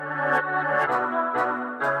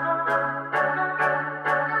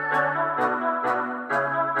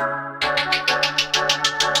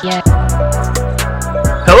Yeah.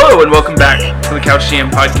 Hello and welcome back to the Couch GM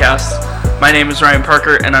podcast. My name is Ryan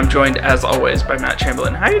Parker and I'm joined as always by Matt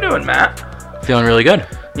Chamberlain. How you doing, Matt? Feeling really good.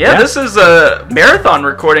 Yeah, this is a marathon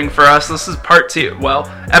recording for us. This is part 2. Well,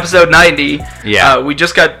 episode 90. Yeah. We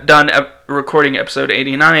just got done recording episode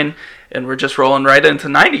 89 and we're just rolling right into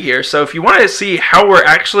 90 here. So if you want to see how we're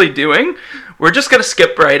actually doing, we're just going to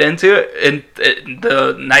skip right into it and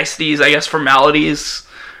the niceties, I guess, formalities,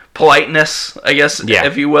 politeness, I guess,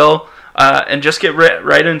 if you will, and just get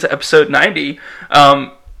right into episode 90.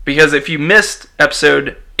 Because if you missed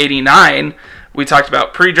episode 89, we talked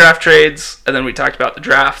about pre-draft trades, and then we talked about the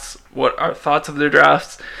drafts, what our thoughts of the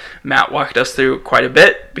drafts. Matt walked us through quite a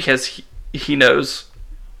bit because he knows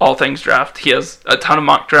all things draft. He has a ton of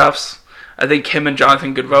mock drafts. I think him and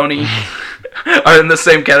Jonathan Goodvoni are in the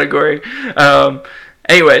same category.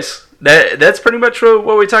 Anyways, that's pretty much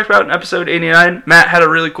what we talked about in episode 89. Matt had a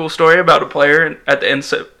really cool story about a player at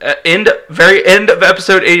the very end of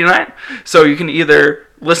episode 89. So you can either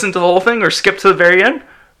listen to the whole thing or skip to the very end.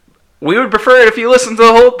 We would prefer it if you listen to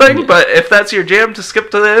the whole thing, but if that's your jam to skip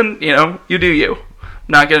to the end, you do you. I'm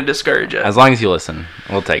not going to discourage it. As long as you listen,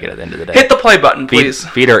 we'll take it at the end of the day. Hit the play button, please.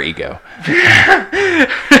 Feed our ego.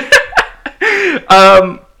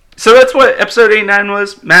 So that's what episode 89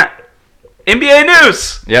 was. Matt, NBA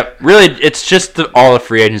news. Yep. Really, it's just all the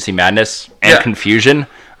free agency madness and confusion.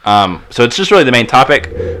 So it's just really the main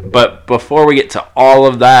topic. But before we get to all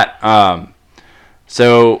of that,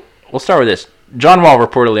 so we'll start with this. John Wall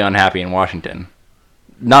reportedly unhappy in Washington.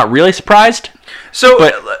 Not really surprised.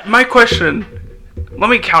 So my question, let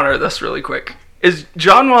me counter this really quick. Is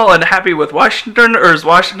John Wall unhappy with Washington, or is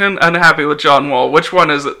Washington unhappy with John Wall? Which one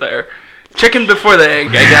is it there? Chicken before the egg,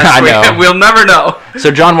 I guess. I know. We'll never know.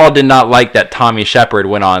 So John Wall did not like that Tommy Shepard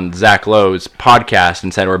went on Zach Lowe's podcast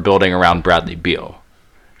and said we're building around Bradley Beal.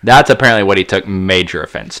 That's apparently what he took major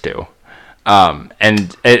offense to.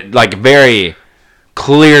 And it very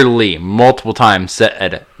clearly multiple times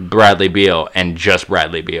said Bradley Beal and just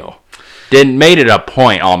Bradley Beal. Made it a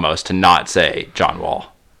point almost to not say John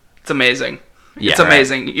Wall. It's amazing. Yeah, it's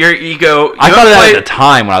amazing. Right? Your ego. I thought of that at the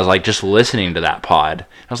time when I was just listening to that pod.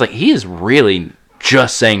 I was like, he is really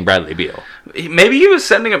just saying Bradley Beal. Maybe he was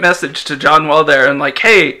sending a message to John Wall there and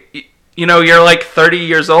hey, you're 30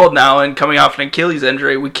 years old now and coming off an Achilles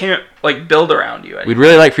injury. We can't build around you anymore. We'd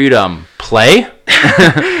really like for you to play.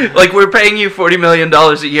 We're paying you $40 million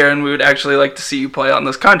a year and we would actually like to see you play on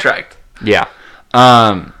this contract. Yeah.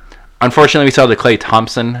 Unfortunately, we saw the Klay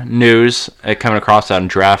Thompson news coming across on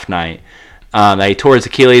draft night. That he tore his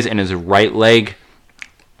Achilles in his right leg,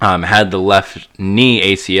 had the left knee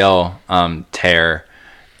ACL tear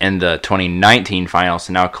in the 2019 finals,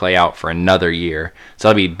 so now Klay out for another year. So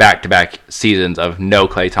that'll be back-to-back seasons of no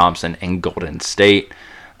Klay Thompson in Golden State.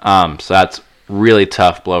 So that's really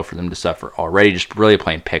tough blow for them to suffer already, just really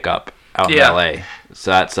playing pickup out in LA.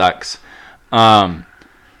 So that sucks.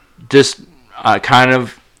 Just kind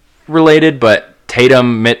of related, but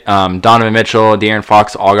Tatum, Donovan Mitchell, De'Aaron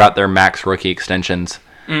Fox all got their max rookie extensions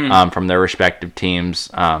from their respective teams.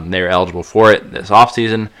 They were eligible for it this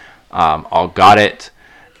offseason. All got it.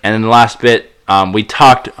 And then the last bit, we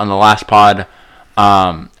talked on the last pod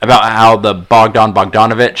about how the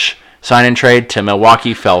Bogdanovic sign-in trade to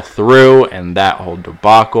Milwaukee fell through and that whole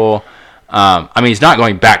debacle. He's not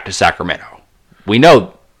going back to Sacramento. We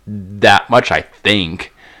know that much, I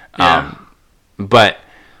think. Yeah. But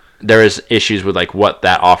there is issues with what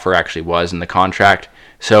that offer actually was in the contract.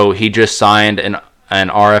 So he just signed an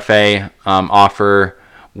RFA offer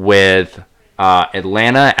with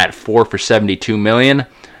Atlanta at 4 for $72 million.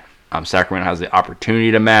 Sacramento has the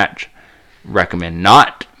opportunity to match. Recommend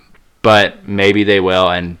not, but maybe they will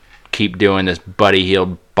and keep doing this Buddy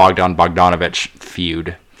Hield Bogdanovic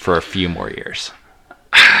feud for a few more years.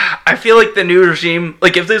 I feel like the new regime,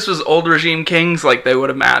 if this was old regime Kings, they would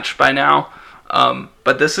have matched by now.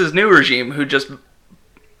 But this is new regime who just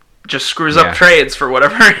screws up trades for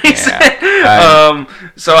whatever reason. Yeah.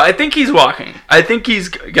 So I think he's walking. I think he's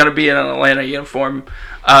going to be in an Atlanta uniform.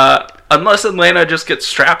 Unless Atlanta just gets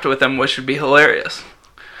strapped with him, which would be hilarious.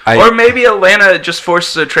 Or maybe Atlanta just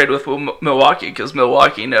forces a trade with Milwaukee because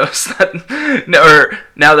Milwaukee knows that, or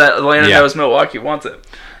now that Atlanta knows Milwaukee wants it.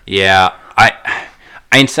 Yeah.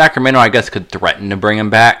 Sacramento, I guess, could threaten to bring him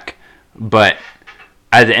back. But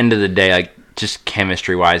at the end of the day, just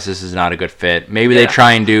chemistry-wise, this is not a good fit. Maybe they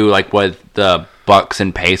try and do what the Bucks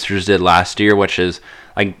and Pacers did last year, which is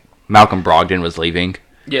Malcolm Brogdon was leaving,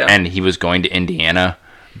 and he was going to Indiana,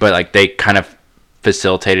 but they kind of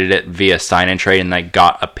facilitated it via sign and trade, and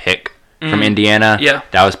got a pick from Indiana. Yeah,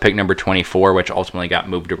 that was pick number 24, which ultimately got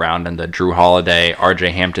moved around in the Drew Holiday,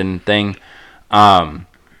 RJ Hampton thing.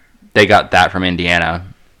 they got that from Indiana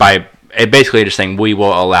by basically just saying we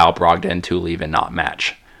will allow Brogdon to leave and not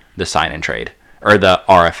match the sign and trade or the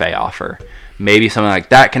RFA offer. Maybe something like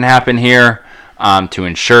that can happen here to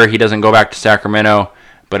ensure he doesn't go back to Sacramento.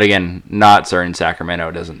 But again, not certain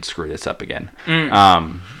Sacramento doesn't screw this up again.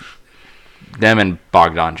 Them and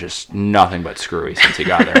Bogdan just nothing but screwy since he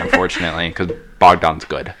got there, unfortunately, because Bogdan's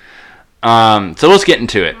good. So let's get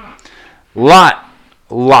into it. Lot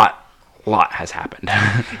has happened.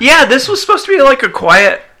 Yeah, this was supposed to be like a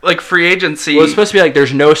quiet free agency. Well, it's supposed to be like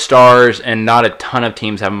there's no stars and not a ton of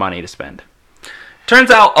teams have money to spend.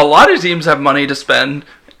 Turns out a lot of teams have money to spend.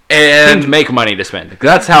 And teams make money to spend.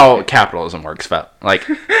 That's how capitalism works. Like,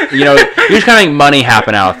 you just kind of make money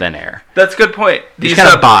happen out of thin air. That's a good point. You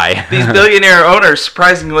kind of buy. These billionaire owners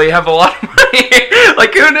surprisingly have a lot of money.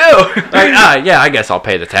 Like, who knew? Yeah, I guess I'll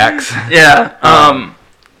pay the tax. Yeah.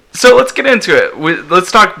 So let's get into it.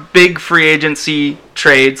 Let's talk big free agency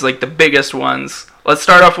trades, like the biggest ones. Let's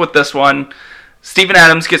start off with this one. Steven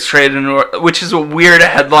Adams gets traded, which is a weird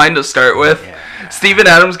headline to start with. Yeah. Steven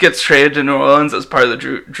Adams gets traded to New Orleans as part of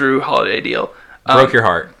the Drew Holiday deal. Broke your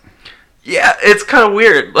heart. Yeah, it's kind of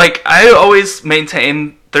weird. Like, I always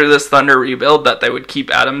maintained through this Thunder rebuild that they would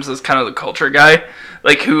keep Adams as kind of the culture guy,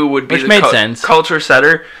 like who would be the culture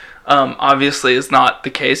setter. Obviously, is not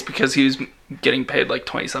the case because he was getting paid like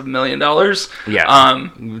 $27 million. Yeah,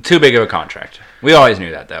 too big of a contract. We always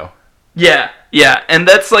knew that, though. Yeah, and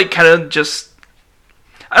that's like kind of just.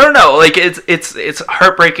 I don't know, like it's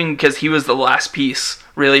heartbreaking because he was the last piece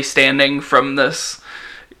really standing from this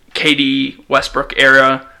KD Westbrook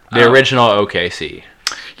era. The original OKC.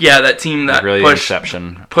 Yeah, that team that really pushed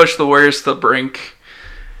the Warriors to the brink.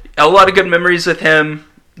 A lot of good memories with him.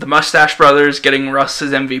 The Mustache Brothers getting Russ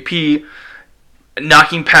his MVP,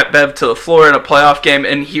 knocking Pat Bev to the floor in a playoff game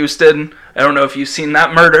in Houston. I don't know if you've seen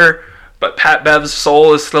that murder, but Pat Bev's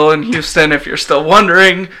soul is still in Houston if you're still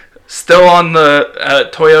wondering. Still on the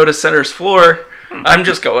Toyota Center's floor. I'm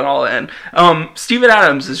just going all in. Steven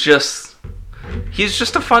Adams is he's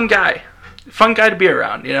just a fun guy. Fun guy to be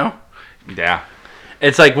around, Yeah.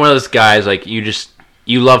 It's like one of those guys, like, you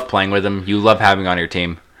love playing with him. You love having on your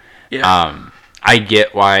team. Yeah. I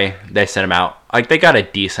get why they sent him out. Like, they got a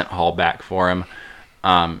decent haul back for him.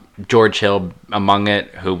 George Hill among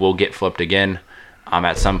it, who will get flipped again.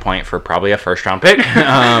 At some point for probably a first-round pick.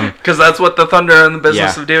 Because that's what the Thunder are in the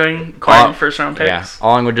business of doing, acquiring first-round picks. Yeah,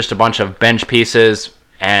 along with just a bunch of bench pieces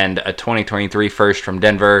and a 2023 first from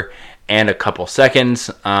Denver and a couple seconds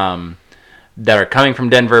that are coming from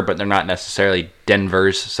Denver, but they're not necessarily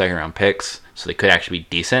Denver's second-round picks, so they could actually be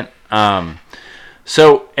decent.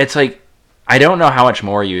 So it's like, I don't know how much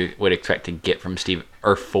more you would expect to get from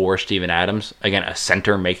for Steven Adams. Again, a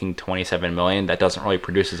center making $27 million that doesn't really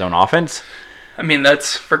produce his own offense. I mean,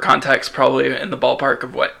 that's, for context, probably in the ballpark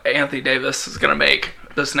of what Anthony Davis is going to make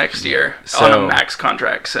this next year on a max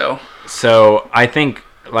contract. So I think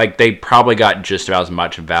like they probably got just about as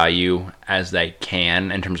much value as they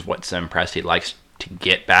can in terms of what Sam Presti likes to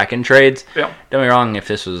get back in trades. Yeah. Don't get me wrong, if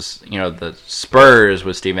this was the Spurs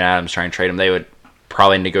with Steven Adams trying to trade him, they would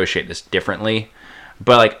probably negotiate this differently.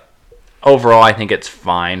 But like overall, I think it's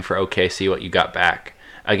fine for OKC what you got back.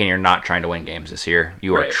 Again, you're not trying to win games this year.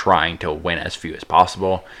 You are trying to win as few as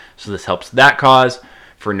possible. So this helps that cause.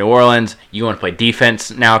 For New Orleans, you want to play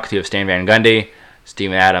defense now because you have Stan Van Gundy.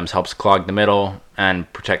 Steven Adams helps clog the middle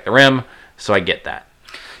and protect the rim. So I get that.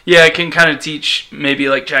 Yeah, it can kind of teach maybe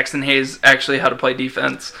like Jackson Hayes actually how to play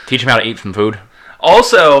defense. Teach him how to eat some food.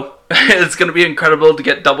 Also, it's going to be incredible to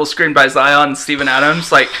get double screened by Zion and Steven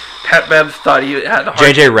Adams. Like, Pat Bev thought he had a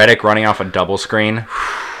hard JJ Redick running off a double screen.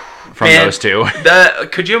 From those two.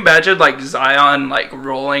 Could you imagine like Zion like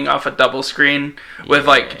rolling off a double screen with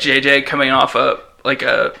like JJ coming off a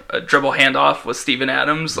dribble handoff with Steven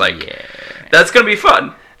Adams? That's gonna be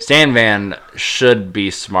fun. Stan Van should be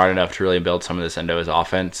smart enough to really build some of this into his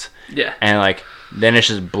offense. Yeah. And like then it's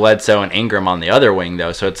just Bledsoe and Ingram on the other wing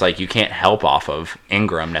though, so it's like you can't help off of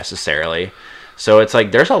Ingram necessarily. So it's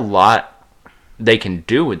like there's a lot they can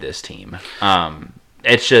do with this team.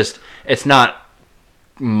 It's not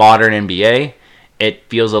modern NBA. It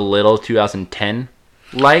feels a little 2010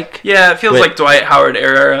 like. Yeah, it feels like Dwight Howard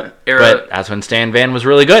era. But that's when Stan Van was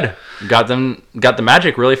really good. Got the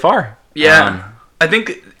Magic really far. Yeah. I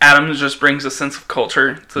think Adams just brings a sense of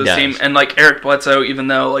culture to the team. And like Eric Bledsoe, even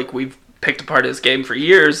though like we've picked apart his game for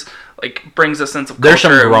years, like brings a sense of culture. There's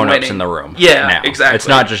some grown-ups in the room. Yeah, now. Exactly. It's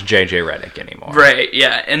not just JJ Redick anymore. Right,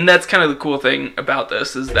 yeah. And that's kind of the cool thing about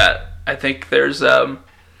this is that I think there's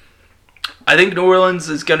I think New Orleans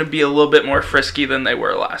is going to be a little bit more frisky than they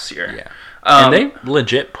were last year. Yeah. And they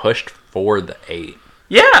legit pushed for the 8.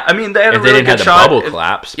 Yeah, I mean, they had If a they really didn't good have the shot. bubble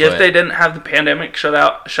collapse. If but, they didn't have the pandemic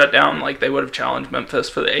shut down, like, they would have challenged Memphis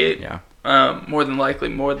for the 8. Yeah. More than likely,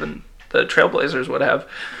 more than the Trailblazers would have.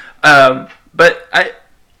 But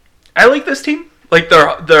I like this team. Like,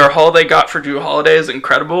 their haul they got for Jrue Holiday is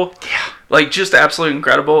incredible. Yeah. Like, just absolutely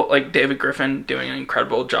incredible. Like, David Griffin doing an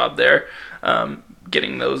incredible job there.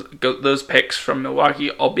 Getting those picks from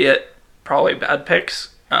Milwaukee, albeit probably bad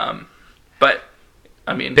picks. But,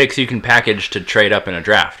 I mean... Picks you can package to trade up in a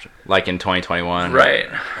draft, like in 2021. Right.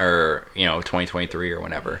 Or, 2023 or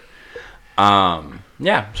whenever.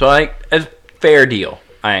 Yeah, so, like, a fair deal,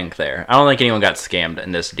 I think, there. I don't think anyone got scammed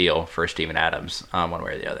in this deal for Steven Adams, one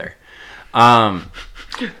way or the other.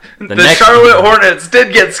 The Charlotte Hornets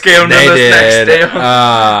did get scammed in this next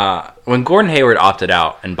deal. When Gordon Hayward opted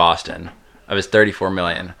out in Boston of his $34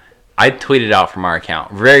 million, I tweeted out from our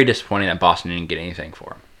account, very disappointing that Boston didn't get anything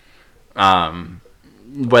for him.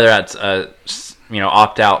 Whether that's a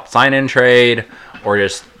opt-out sign-in trade or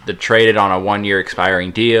just the traded on a 1-year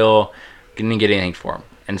expiring deal, didn't get anything for him.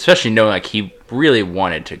 And especially knowing like he really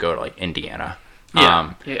wanted to go to like Indiana.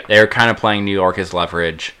 Yeah. They were kind of playing New York as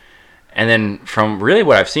leverage. And then from really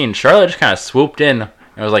what I've seen, Charlotte just kind of swooped in and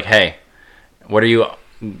was like, "Hey, what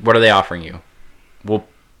are they offering you? We'll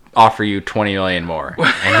offer you $20 million more."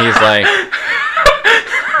 And he's like,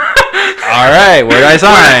 "All right, where do I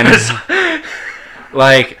sign?"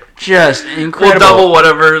 Like, just incredible. We'll double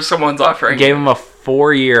whatever someone's offering. Gave him a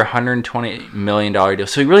 4-year, $120 million deal.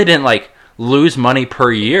 So he really didn't like lose money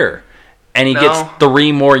per year, and he gets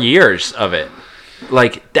 3 more years of it.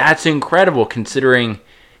 Like, that's incredible considering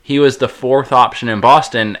he was the 4th option in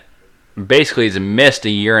Boston. Basically, he's missed a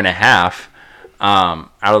year and a half out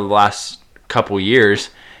of the last couple years.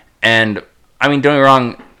 And, I mean, don't get me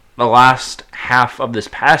wrong, the last half of this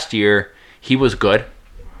past year, he was good.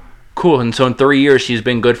 Cool. And so in 3 years, he's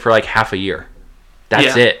been good for like half a year.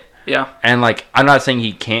 That's it. Yeah. And, like, I'm not saying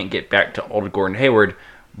he can't get back to old Gordon Hayward,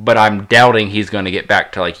 but I'm doubting he's going to get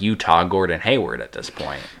back to, like, Utah Gordon Hayward at this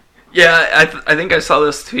point. Yeah, I think I saw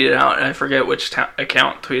this tweeted out, and I forget which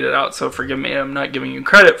account tweeted out, so forgive me, I'm not giving you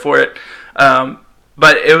credit for it.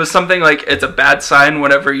 But it was something like, it's a bad sign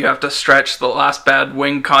whenever you have to stretch the last bad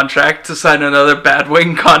wing contract to sign another bad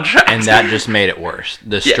wing contract. And that just made it worse.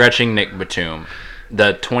 The stretching Nick Batum,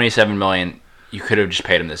 the $27 million, you could have just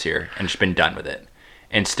paid him this year and just been done with it.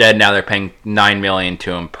 Instead, now they're paying $9 million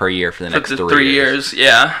to him per year for the next 3 years.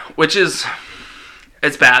 Yeah, which is...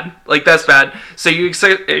 It's bad. Like, that's bad. So you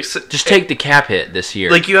just take the cap hit this year.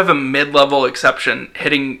 Like, you have a mid-level exception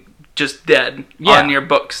hitting just dead on your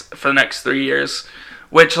books for the next 3 years,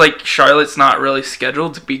 which, like, Charlotte's not really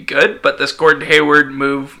scheduled to be good, but this Gordon Hayward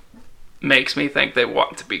move makes me think they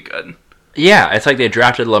want to be good. Yeah, it's like they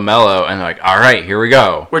drafted LaMelo and they're like, all right, here we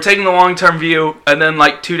go. We're taking the long-term view, and then,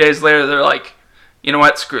 like, 2 days later, they're like, you know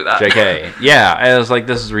what, screw that. JK. Yeah, I was like,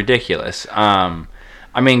 this is ridiculous. I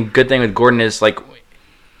mean, good thing with Gordon is, like,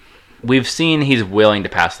 we've seen he's willing to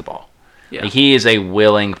pass the ball. Yeah. Like, he is a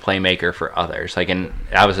willing playmaker for others. Like, and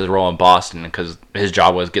that was his role in Boston because his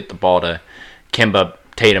job was get the ball to Kemba,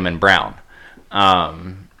 Tatum, and Brown.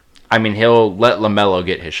 I mean, he'll let LaMelo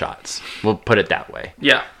get his shots. We'll put it that way.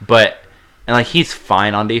 Yeah. But, and like, he's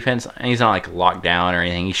fine on defense. And he's not like locked down or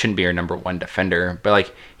anything. He shouldn't be your number 1 defender. But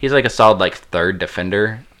like, he's like a solid like 3rd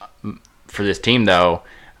defender for this team. Though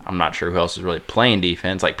I'm not sure who else is really playing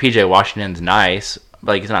defense. Like PJ Washington's nice.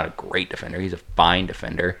 But like, he's not a great defender. He's a fine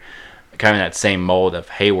defender. Kind of in that same mold of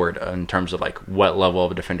Hayward in terms of like what level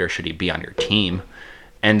of a defender should he be on your team.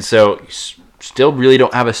 And so you still really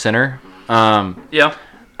don't have a center. Yeah.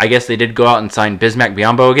 I guess they did go out and sign Bismack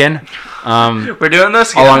Biyombo again. We're doing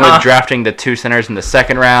this again, along with drafting the 2 centers in the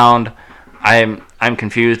 2nd round. I'm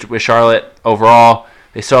confused with Charlotte overall.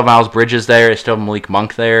 They still have Miles Bridges there. They still have Malik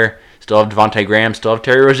Monk there. Still have Devontae Graham. Still have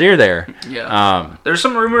Terry Rozier there. Yeah. There's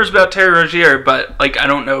some rumors about Terry Rozier, but like, I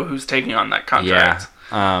don't know who's taking on that contract.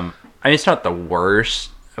 Yeah. I mean, it's not the worst,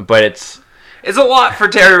 but it's a lot for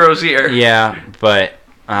Terry Rozier. Yeah, but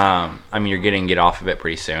I mean, you're getting get off of it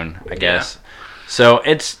pretty soon, I guess. So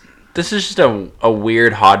this is just a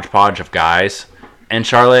weird hodgepodge of guys, and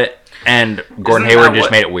Charlotte and Gordon Hayward just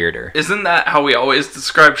made it weirder. Isn't that how we always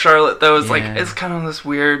describe Charlotte, though? It's like, it's kind of this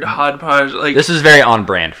weird hodgepodge. Like, this is very on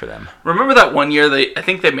brand for them. Remember that one year I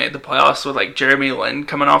think they made the playoffs with like Jeremy Lin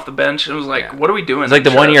coming off the bench? It was like, what are we doing? It's like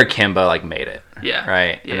the 1 year Kemba like made it. Yeah.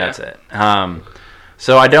 Right? Yeah. And that's it.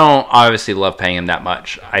 So I don't obviously love paying him that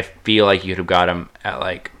much. I feel like you could have got him at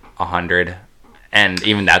like 100, and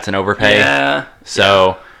even that's an overpay. Yeah.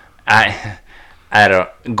 So I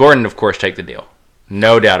don't. Gordon, of course, take the deal.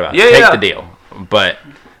 No doubt about it. Take the deal. But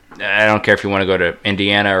I don't care if you want to go to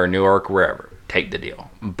Indiana or Newark or wherever. Take the deal.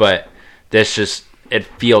 But this just it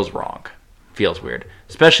feels wrong. Feels weird.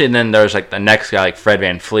 Especially then there's like the next guy like Fred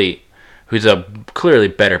VanVleet, who's a clearly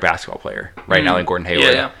better basketball player right now than Gordon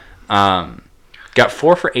Hayward. Yeah. Got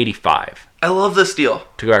 4 for 85 I love this deal.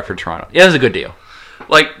 to go back for Toronto. Yeah, it was a good deal.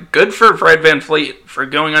 Like, good for Fred VanVleet for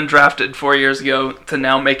going undrafted 4 years ago to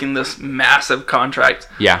now making this massive contract.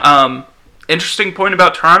 Yeah. Interesting point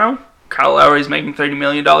about Toronto. Kyle Lowry's making $30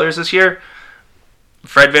 million this year.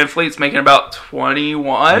 Fred VanVleet's making about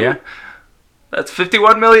 21. Yeah. That's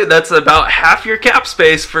 $51 million. That's about half your cap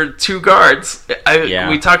space for 2 guards.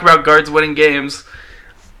 We talk about guards winning games.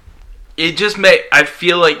 It just I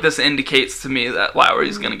feel like this indicates to me that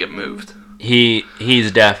Lowry's going to get moved.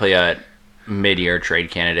 He's definitely a mid-year trade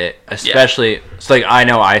candidate, especially. It's like I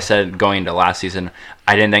know I said going into last season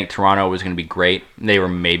I didn't think Toronto was going to be great. They were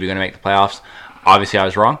maybe going to make the playoffs. Obviously, I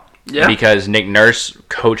was wrong. Yeah. Because Nick Nurse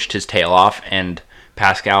coached his tail off, and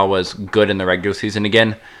Pascal was good in the regular season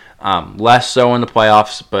again. Less so in the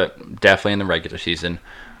playoffs, but definitely in the regular season.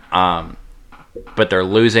 But they're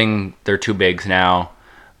losing their 2 bigs now.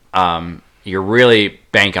 You're really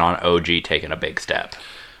banking on OG taking a big step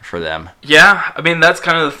for them. Yeah, I mean, that's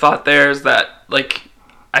kind of the thought there is that, like,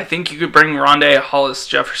 I think you could bring Rondé Hollis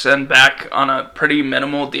Jefferson back on a pretty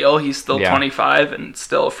minimal deal. He's still 25 and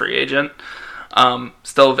still a free agent.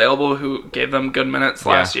 Still available, who gave them good minutes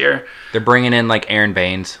last year. They're bringing in, like, Aaron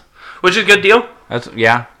Baines. Which is a good deal.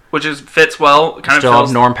 Which fits well. Still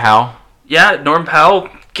have Norm Powell. Yeah, Norm Powell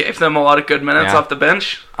gave them a lot of good minutes off the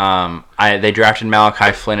bench. They drafted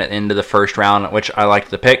Malachi Flynn at the end of the first round, which I liked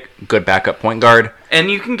the pick. Good backup point guard. And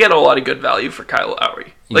you can get a lot of good value for Kyle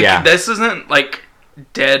Lowry. Like, this isn't, like,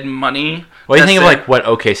 dead money. Well, you think of, like, what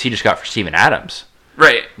OKC just got for Steven Adams.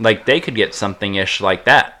 Right. Like, they could get something-ish like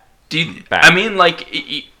that. I mean, like,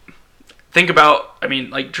 think about,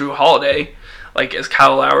 like, Drew Holiday. Like, is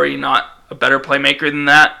Kyle Lowry not a better playmaker than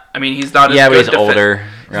that? I mean, he's not but he's older.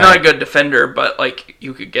 He's not a good defender, but, like,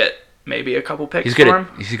 you could get maybe a couple picks for him.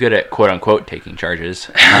 He's good at quote-unquote taking charges.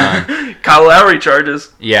 Kyle Lowry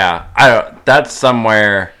charges. Yeah. That's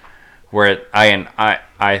somewhere where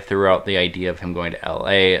I threw out the idea of him going to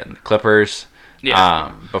LA and the Clippers.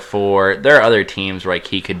 Yeah. Before. There are other teams where, like,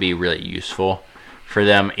 he could be really useful for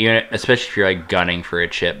them, even especially if you're, like, gunning for a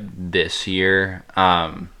chip this year.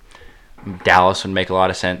 Dallas would make a lot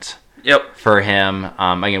of sense. Yep. For him.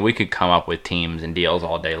 Again, we could come up with teams and deals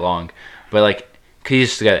all day long, but, like, he's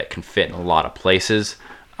just a guy that can fit in a lot of places.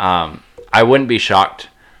 I wouldn't be shocked.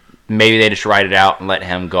 Maybe they just write it out and let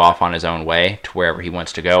him go off on his own way to wherever he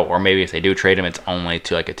wants to go, or maybe if they do trade him, it's only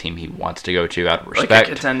to, like, a team he wants to go to out of respect. Like a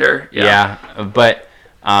contender. Yeah. But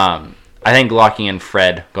I think locking in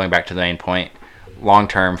Fred, going back to the main point, long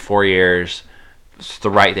term, 4 years, it's the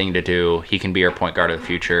right thing to do. He can be your point guard of the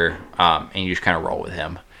future, and you just kind of roll with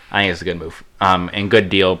him. I think it's a good move. And good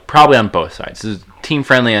deal, probably on both sides. This is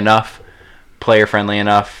team-friendly enough, player-friendly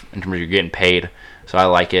enough, in terms of you're getting paid, so I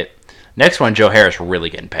like it. Next one, Joe Harris really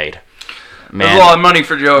getting paid. Man, there's a lot of money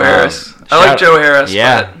for Joe Harris. I like Joe Harris.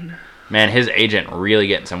 Yeah. But... Man, his agent really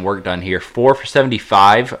getting some work done here. 4 for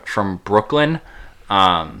 75 from Brooklyn,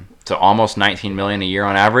 so almost $19 million a year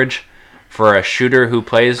on average for a shooter who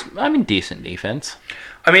plays, decent defense.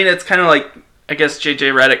 It's kind of like, I guess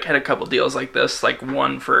JJ Redick had a couple deals like this, like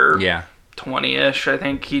one for 20-ish, I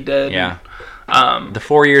think he did. Yeah. The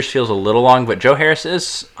 4 years feels a little long, but Joe Harris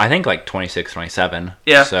is, I think, like 26, 27.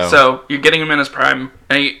 Yeah, so you're getting him in his prime,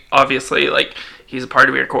 and he obviously, like, he's a part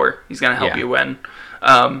of your core. He's going to help you win.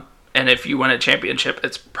 And if you win a championship,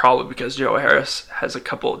 it's probably because Joe Harris has a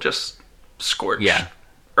couple just scorched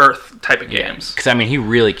earth type of games. Because, he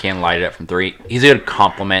really can light it up from 3. He's a good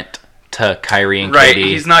complement to Kyrie and KD. Right,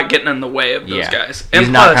 he's not getting in the way of those guys. He's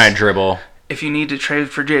not trying to dribble. If you need to trade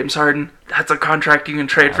for James Harden, that's a contract you can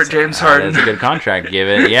trade for James Harden. That's a good contract. Give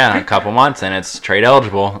it, a couple months, and it's trade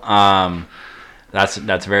eligible.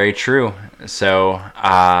 That's very true. So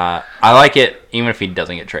I like it, even if he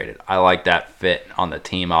doesn't get traded. I like that fit on the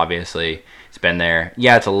team, obviously. It's been there.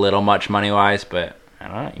 Yeah, it's a little much money-wise, but I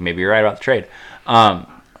don't know. Maybe you're right about the trade.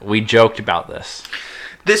 We joked about this.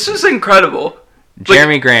 This is incredible.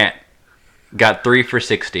 Jeremy Grant got 3 for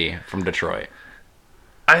 60 from Detroit.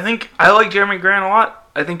 I think I like Jeremy Grant a lot.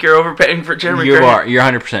 I think you're overpaying for Jeremy Grant. You're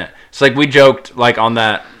 100%. It's like we joked, like, on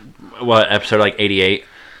that, episode, like, 88,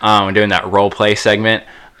 doing that role play segment,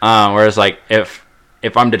 where it's like, if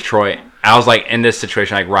I'm Detroit, I was, like, in this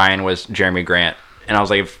situation, like, Ryan was Jeremy Grant, and I was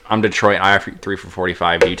like, if I'm Detroit and I offer you 3 for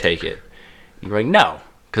 45, do you take it? You were like, no,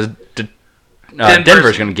 because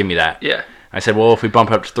Denver's going to give me that. Yeah. I said, well, if we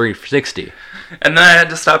bump up to 3 for 60. And then I had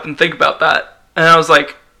to stop and think about that. And I was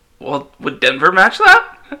like, well, would Denver match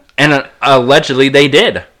that? And allegedly they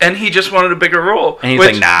did. And he just wanted a bigger role. And he's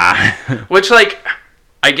like, nah. Which, like,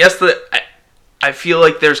 I guess that I feel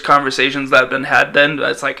like there's conversations that have been had then.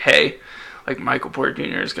 That's like, hey, like Michael Porter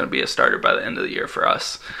Jr. is going to be a starter by the end of the year for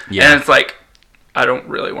us. Yeah. And it's like, I don't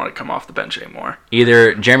really want to come off the bench anymore.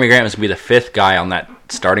 Either Jeremy Grant was going to be the fifth guy on that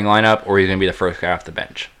starting lineup, or he's going to be the first guy off the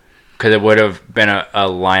bench. Because it would have been a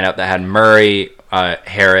lineup that had Murray,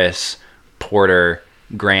 Harris, Porter,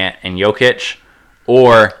 Grant, and Jokic,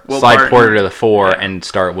 or slide Barton. Porter to the 4 and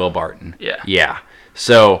start Will Barton. Yeah.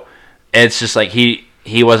 So it's just like he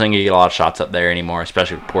wasn't going to get a lot of shots up there anymore,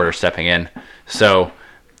 especially with Porter stepping in. So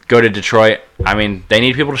go to Detroit. I mean, they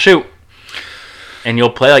need people to shoot. And you'll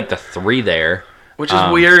play like the 3 there. Which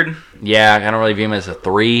is weird. Yeah, I don't really view him as a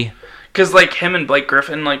 3. Because like him and Blake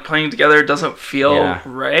Griffin like playing together doesn't feel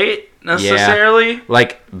right necessarily. Yeah.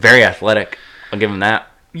 Like very athletic. I'll give him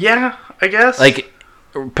that. Yeah, I guess. Like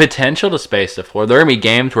potential to space the floor. There are going to be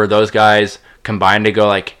games where those guys combine to go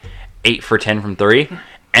like 8 for 10 from 3.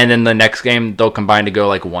 And then the next game, they'll combine to go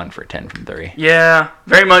like 1 for 10 from 3. Yeah,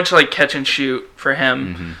 very much like catch and shoot for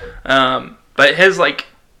him. Mm-hmm. But his like,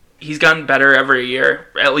 he's gotten better every year,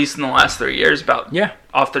 at least in the last 3 years, about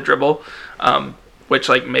off the dribble. Which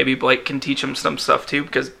like maybe Blake can teach him some stuff too,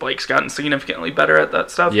 because Blake's gotten significantly better at that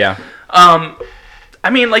stuff. Yeah. I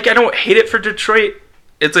mean, like I don't hate it for Detroit.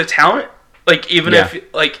 It's a talent. Like even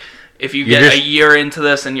if you get a year into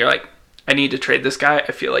this and you're like, I need to trade this guy,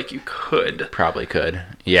 I feel like you could. Probably could.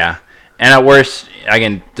 Yeah. And at worst,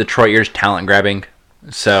 again, Detroit, you're just talent grabbing.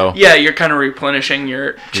 So yeah, you're kind of replenishing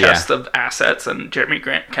your chest of assets, and Jeremy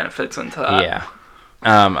Grant kind of fits into that.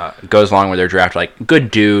 Yeah. Goes along with their draft. Like,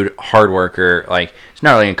 good dude, hard worker. Like, it's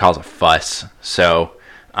not really going to cause a fuss. So,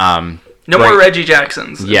 no more Reggie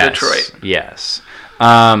Jacksons in Detroit. Yes.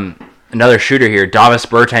 Another shooter here, Davis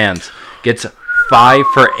Bertans, gets 5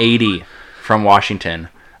 for 80 from Washington.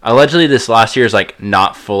 Allegedly, this last year is like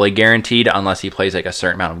not fully guaranteed unless he plays like a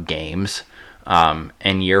certain amount of games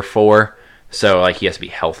in year 4. So like he has to be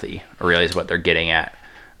healthy, really is what they're getting at.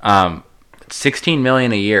 $16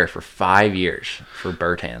 million a year for 5 years for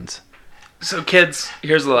Bertans. So kids,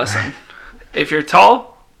 here's the lesson: if you're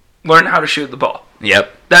tall, learn how to shoot the ball.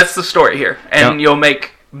 Yep, that's the story here, and you'll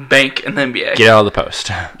make bank in the NBA. Get out of the post.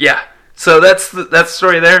 Yeah. So that's the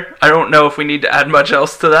story there. I don't know if we need to add much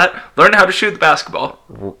else to that. Learn how to shoot the basketball.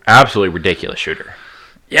 Absolutely ridiculous shooter.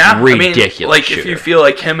 Yeah, ridiculous. I mean, like shooter. If you feel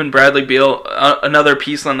like him and Bradley Beal, another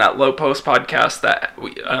piece on that Low Post podcast that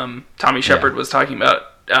Tommy Shepard was talking about.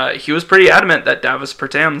 He was pretty adamant that Davis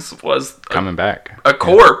Bertans was coming back, a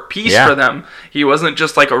core piece for them. He wasn't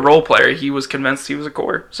just like a role player. He was convinced he was a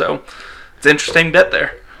core. So it's an interesting bit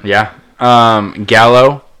there. Yeah.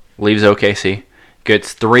 Gallo leaves OKC.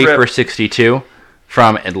 Gets 3 for 62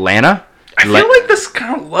 from Atlanta. I feel like this is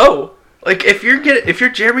kind of low. Like if you're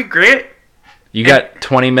Jeremy Grant, you got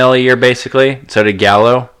 $20 million a year basically. So did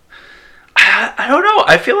Gallo. I don't know.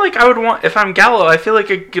 I feel like I would want, if I'm Gallo, I feel like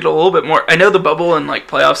I could get a little bit more. I know the bubble and like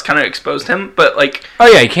playoffs kind of exposed him, but like, oh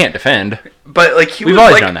yeah, he can't defend. But like we've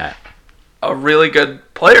always done that. A really good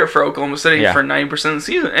player for Oklahoma City for 90% of the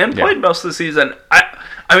season and played most of the season.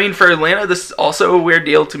 I mean, for Atlanta, this is also a weird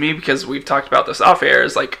deal to me because we've talked about this off air.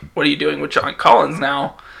 Is like, what are you doing with John Collins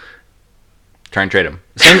now? Try and trade him.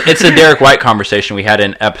 It's the Derek White conversation we had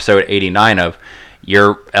in episode 89 of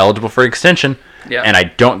you're eligible for extension, and I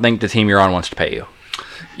don't think the team you're on wants to pay you.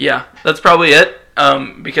 Yeah, that's probably it.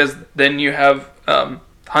 Because then you have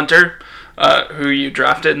Hunter, who you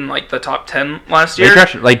drafted in like the top 10 last year.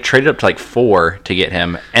 They traded up to like 4 to get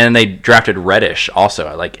him, and they drafted Reddish also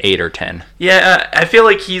at like 8 or 10. Yeah, I feel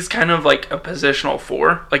like he's kind of like a positional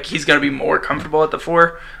 4. Like he's going to be more comfortable at the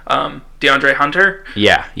 4. DeAndre Hunter.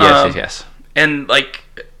 Yeah, yes. And like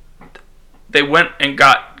they went and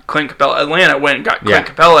got Clint Capella. Atlanta went and got Clint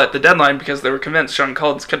Capella at the deadline because they were convinced John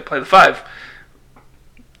Collins couldn't play the 5.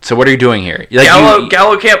 So what are you doing here? Like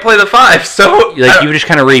Gallo can't play the 5, so like you just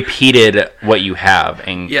kind of repeated what you have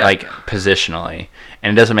and like positionally,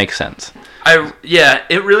 and it doesn't make sense.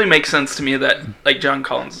 It really makes sense to me that like John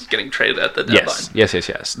Collins is getting traded at the deadline.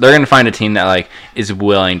 Yes. They're gonna find a team that like is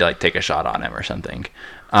willing to like take a shot on him or something.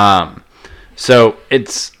 So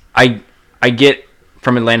it's I get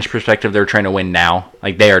from Atlanta's perspective, they're trying to win now.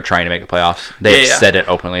 Like they are trying to make the playoffs. They've said it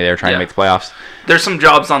openly. They're trying to make the playoffs. There's some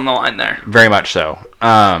jobs on the line there. Very much so.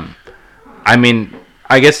 I mean,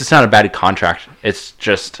 I guess it's not a bad contract. It's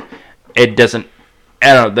just it doesn't.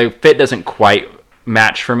 I don't know. The fit doesn't quite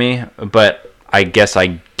match for me, but I guess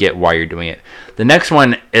I get why you're doing it. The next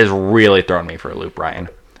one is really throwing me for a loop, Ryan.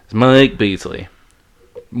 It's Malik Beasley,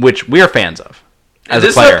 which we are fans of. As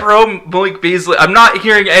is this a pro Malik Beasley? I'm not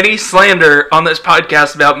hearing any slander on this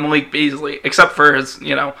podcast about Malik Beasley, except for his,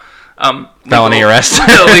 Felony arrest.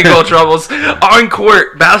 Legal troubles. On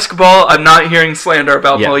court, basketball, I'm not hearing slander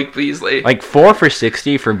about Malik Beasley. Like 4 for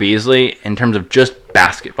 60 for Beasley in terms of just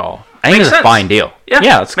basketball. I think it's a fine deal. Yeah,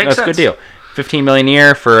 that's a good deal. $15 million a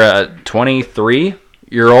year for a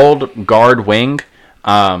 23-year-old guard wing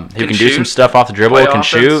who can do some stuff off the dribble, can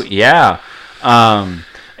shoot. Yeah.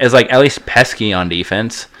 Is like at least pesky on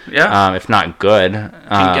defense. Yeah. If not good.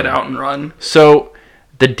 Can get out and run. So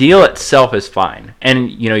the deal itself is fine. And,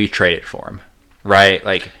 you trade it for him. Right?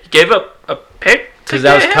 Like, you gave up a pick? Because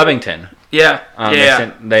that was Covington. Yeah.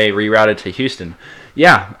 They rerouted to Houston.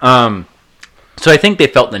 Yeah. So I think they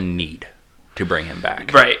felt the need to bring him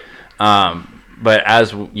back. Right. But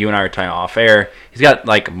as you and I were talking off air, he's got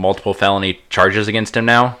like multiple felony charges against him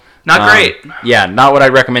now. Not great. Yeah, not what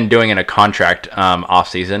I'd recommend doing in a contract off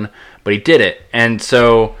season, but he did it. And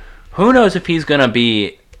so who knows if he's going to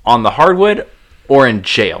be on the hardwood or in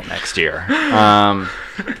jail next year. So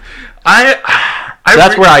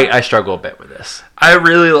that's where I struggle a bit with this. I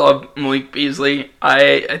really love Malik Beasley.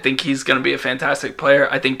 I think he's going to be a fantastic player.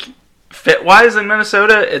 I think fit-wise in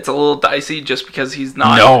Minnesota, it's a little dicey just because he's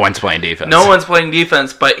not... No one's playing defense. No one's playing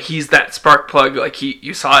defense, but he's that spark plug. Like,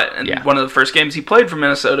 you saw it in one of the first games he played for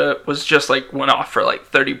Minnesota was just, like, went off for, like,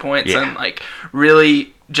 30 points and, like,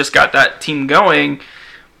 really just got that team going.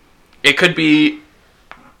 It could be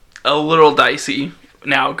a little dicey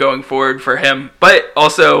now going forward for him. But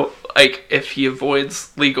also, like, if he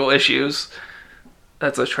avoids legal issues...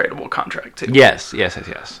 That's a tradable contract, too. Yes.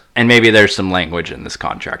 And maybe there's some language in this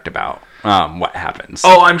contract about what happens.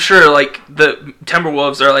 Oh, I'm sure, like, the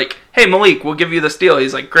Timberwolves are like, hey, Malik, we'll give you this deal.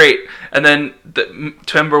 He's like, great. And then the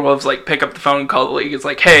Timberwolves, like, pick up the phone and call the league. It's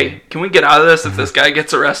like, hey, can we get out of this if this guy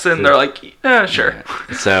gets arrested? And they're like, yeah, sure.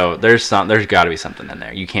 So there's got to be something in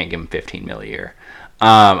there. You can't give him $15 million a year.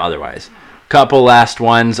 Otherwise. Couple last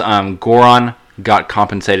ones. Goran got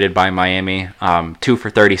compensated by Miami. 2 for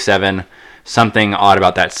 37. Something odd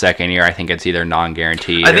about that second year. I think it's either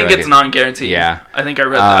non-guaranteed. I think it's non-guaranteed. Yeah. I think I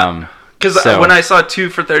read that. Because when I saw 2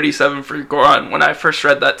 for 37 for Goran, when I first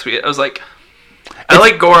read that tweet, I was like, I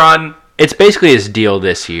like Goran. It's basically his deal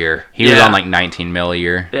this year. He was on like $19 million a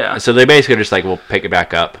year. Yeah. So they basically just like, we'll pick it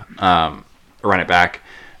back up, run it back.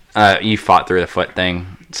 You fought through the foot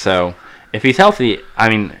thing. So if he's healthy, I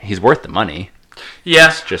mean, he's worth the money. Yeah.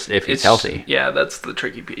 It's just if he's healthy. Yeah, that's the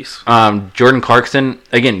tricky piece. Jordan Clarkson,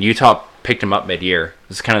 again, Utah picked him up mid-year.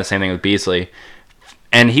 It's kind of the same thing with Beasley.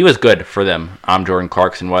 And he was good for them. Jordan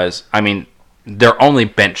Clarkson was. I mean, their only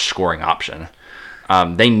bench scoring option.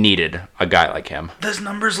 They needed a guy like him. This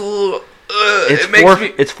number's a little...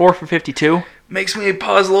 It's 4 for 52. Makes me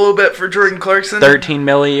pause a little bit for Jordan Clarkson. $13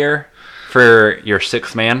 million a year for your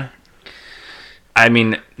sixth man. I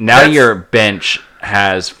mean, now your bench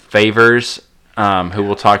has Favors, who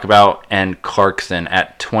we'll talk about, and Clarkson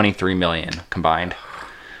at $23 million combined.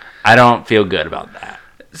 I don't feel good about that.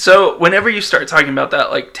 So whenever you start talking about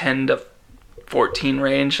that, like 10 to 14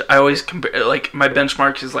 range, I always compare. Like my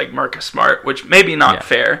benchmark is like Marcus Smart, which maybe not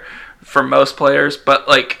fair for most players, but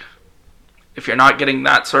like if you're not getting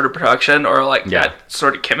that sort of production or like that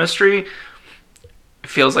sort of chemistry, it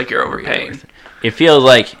feels like you're overpaying. It feels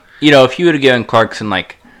like, if you would have given Clarkson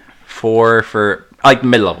like 4 for like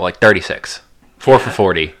mid-level, like 36, 4 for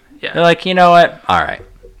 40. Yeah, they're like, you know what? All right.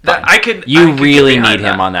 You really need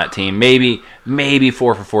him on that team. Maybe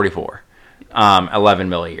 4 for 44. 11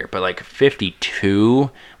 million a year. But like 52,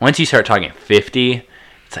 once you start talking 50,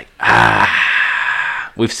 it's like,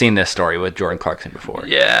 we've seen this story with Jordan Clarkson before.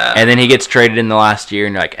 Yeah. And then he gets traded in the last year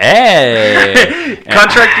and you're like, hey.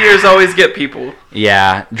 Contract years always get people.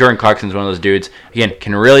 Yeah. Jordan Clarkson's one of those dudes, again,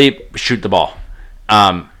 can really shoot the ball.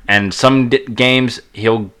 And some games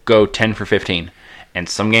he'll go 10 for 15. And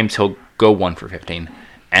some games he'll go 1 for 15.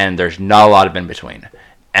 And there's not a lot of in between.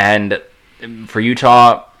 And for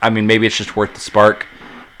Utah, I mean, maybe it's just worth the spark.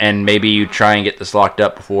 And maybe you try and get this locked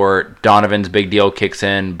up before Donovan's big deal kicks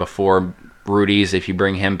in, before Rudy's if you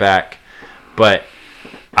bring him back. But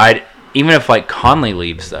even if like Conley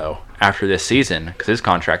leaves, though, after this season, because his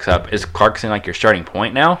contract's up, is Clarkson like your starting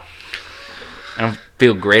point now? I don't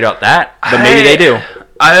feel great about that, but maybe they do.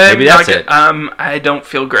 Maybe that's it. I don't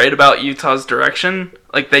feel great about Utah's direction.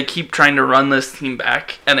 Like, they keep trying to run this team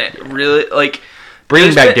back, and it really, like...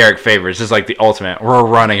 Bringing back Derek Favors is like the ultimate. We're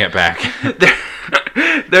running it back.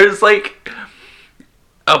 There's, like,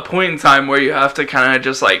 a point in time where you have to kind of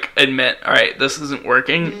just, like, admit, all right, this isn't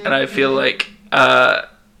working, and I feel like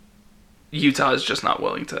Utah is just not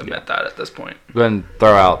willing to admit that at this point. Go ahead and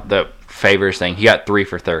throw out the Favors thing. He got 3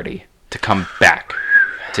 for 30 to come back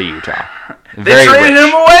to Utah. They traded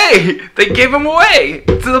him away. They gave him away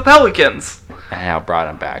to the Pelicans. And now brought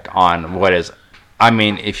him back on what is I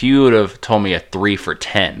mean, if you would have told me a 3 for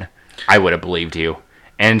 $10, I would have believed you.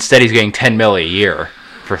 And instead, he's getting $10 million a year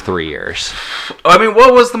for 3 years. I mean,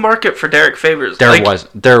 what was the market for Derek Favors?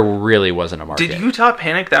 There really wasn't a market. Did Utah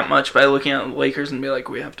panic that much by looking at the Lakers and be like,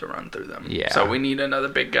 we have to run through them? Yeah. So we need another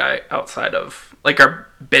big guy outside of, like, our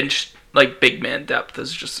bench, like, big man depth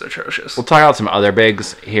is just atrocious. We'll talk about some other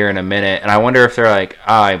bigs here in a minute, and I wonder if they're like,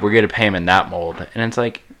 we're going to pay him in that mold. And it's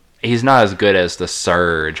like, he's not as good as the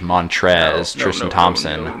Surge, Montrez, Tristan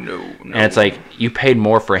Thompson. No. And it's like, you paid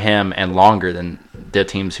more for him and longer than the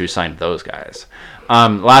teams who signed those guys.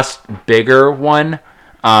 Last bigger one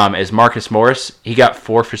is Marcus Morris. He got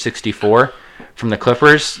 4 for $64 from the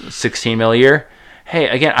Clippers, $16 million a year.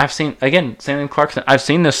 Hey, same thing Clarkson. I've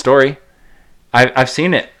seen this story. I've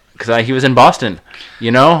seen it because he was in Boston.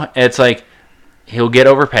 You know, it's like he'll get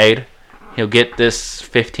overpaid. He'll get this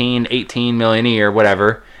 15, 18 million a year,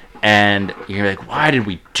 whatever. And you're like, why did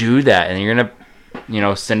we do that? And you're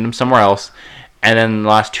gonna, send him somewhere else. And then the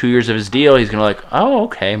last 2 years of his deal, he's gonna like, oh,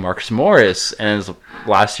 okay, Marcus Morris. And his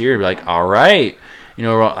last year, he'd be like, all right,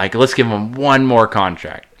 like let's give him one more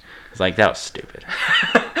contract. It's like, that was stupid.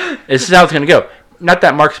 This is how it's gonna go. Not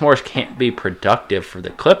that Marcus Morris can't be productive for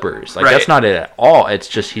the Clippers. Like, That's not it at all. It's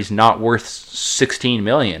just he's not worth $16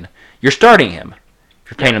 million. You're starting him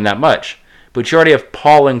if you're paying him that much, but you already have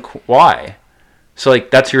Paul and Kawhi. So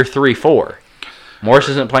like that's your 3-4. Morris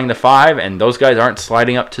isn't playing the 5, and those guys aren't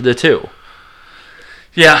sliding up to the 2.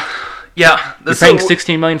 Yeah. You're paying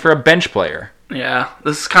 $16 million for a bench player. Yeah,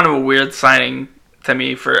 this is kind of a weird signing to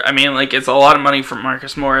me. It's a lot of money for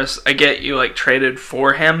Marcus Morris. I get you like traded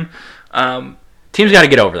for him. Teams got to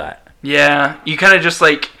get over that. Yeah, you kind of just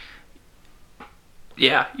like.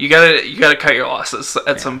 Yeah, you gotta cut your losses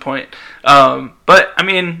at some point. But I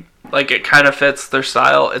mean, like it kind of fits their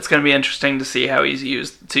style. It's gonna be interesting to see how he's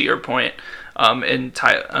used. To your point.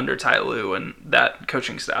 Under Ty Lue and that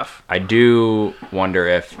coaching staff. I do wonder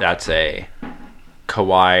if that's a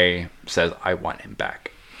Kawhi says, I want him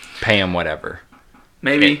back. Pay him whatever.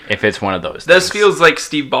 Maybe. If it's one of those This things. Feels like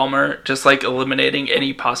Steve Ballmer just like eliminating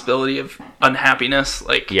any possibility of unhappiness.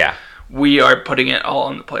 Like, yeah, we are putting it all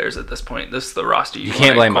on the players at this point. This is the roster. You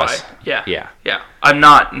can't blame us. Yeah. I'm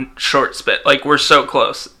not short spend. Like, we're so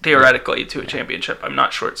close, theoretically, to a championship. I'm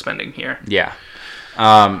not short spending here. Yeah.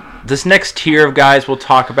 This next tier of guys we'll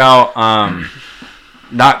talk about,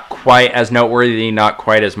 not quite as noteworthy, not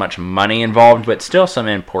quite as much money involved, but still some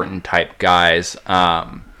important type guys,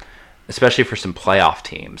 especially for some playoff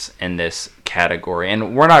teams in this category.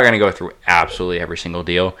 And we're not going to go through absolutely every single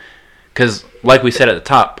deal because, like we said at the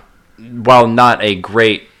top, while not a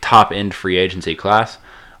great top-end free agency class,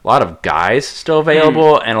 a lot of guys still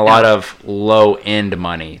available and a lot of low-end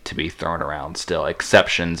money to be thrown around still,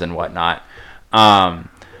 exceptions and whatnot.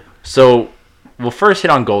 So we'll first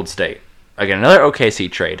hit on Gold State. Again, another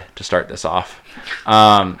OKC trade to start this off.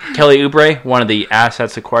 Kelly Oubre, one of the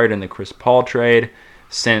assets acquired in the Chris Paul trade,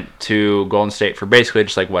 sent to Golden State for basically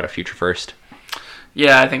just like a future first.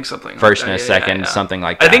 Yeah, I think something first like that. And a second, something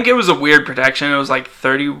like that. I think it was a weird protection. It was like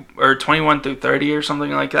 30 or 21 through 30 or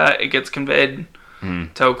something like that. It gets conveyed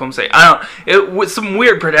to Oklahoma State. With some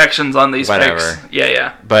weird protections on these picks.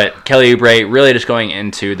 Yeah. But Kelly Oubre really just going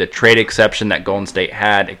into the trade exception that Golden State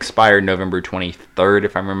had expired November 23rd,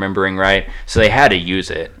 if I'm remembering right. So they had to use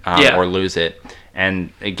it or lose it.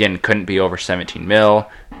 And again, couldn't be over 17 mil.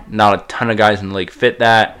 Not a ton of guys in the league fit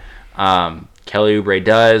that. Kelly Oubre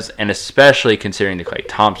does, and especially considering the Klay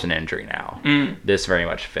Thompson injury now, this very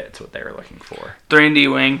much fits what they were looking for. 3-and-D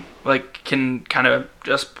wing, like, can kind of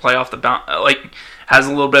just play off the bounce, like, has a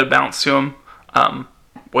little bit of bounce to him,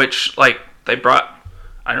 which, like, they brought,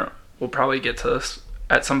 we'll probably get to this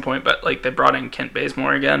at some point, but, like, they brought in Kent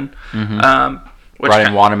Bazemore again. Brought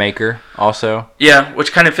in Wanamaker also. Yeah,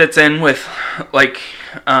 which kind of fits in with, like,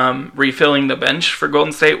 refilling the bench for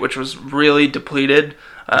Golden State, which was really depleted.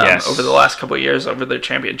 Over the last couple of years, over their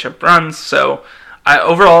championship runs. So,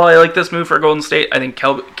 overall, I like this move for Golden State. I think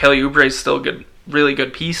Kelly Oubre is still a really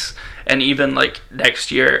good piece. And even, like, next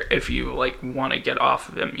year, if you, like, want to get off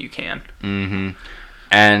of him, you can. Mm-hmm.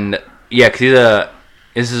 And, yeah, because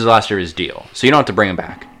this is the last year of his deal. So you don't have to bring him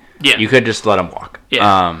back. Yeah. You could just let him walk.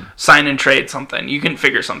 Yeah. Sign and trade something. You can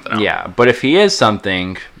figure something out. Yeah, but if he is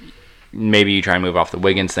something... Maybe you try and move off the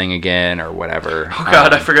Wiggins thing again or whatever. Oh,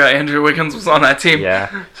 God, I forgot Andrew Wiggins was on that team.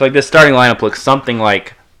 Yeah. So, like, the starting lineup looks something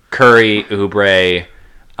like Curry, Oubre,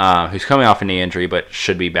 who's coming off a knee injury but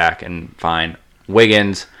should be back and fine,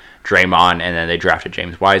 Wiggins, Draymond, and then they drafted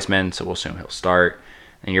James Wiseman, so we'll assume he'll start.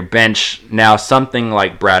 And your bench, now something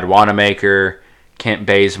like Brad Wanamaker, Kent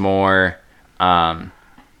Bazemore,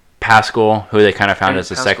 Pascal, who they kind of found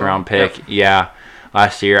as a second-round pick. Yep. Yeah.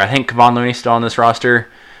 last year. I think Kevon Looney's still on this roster,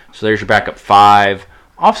 so there's your backup 5.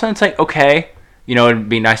 Offense, like, okay. It'd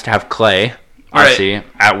be nice to have Clay, obviously,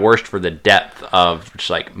 at worst for the depth of just,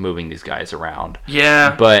 like, moving these guys around.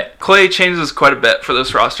 Yeah, but Clay changes quite a bit for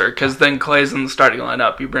this roster, because then Clay's in the starting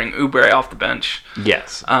lineup. You bring Oubre off the bench.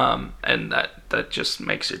 Yes. And that just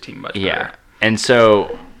makes your team much better. Yeah, and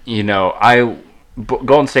so,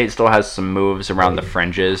 Golden State still has some moves around the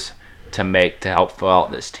fringes to help fill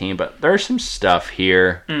out this team, but there's some stuff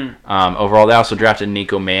here. Overall, they also drafted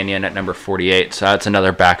Nico Mannion at number 48, so that's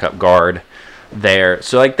another backup guard there.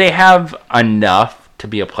 So, like, they have enough to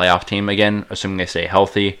be a playoff team again, assuming they stay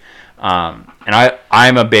healthy. And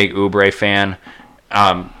I'm a big Oubre fan.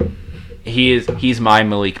 He's my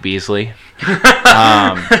Malik Beasley.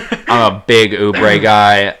 I'm a big Oubre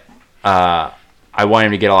guy. I want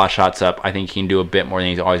him to get a lot of shots up. I think he can do a bit more than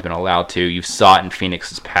he's always been allowed to. You saw it in Phoenix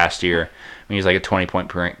this past year. When he's like a 20-point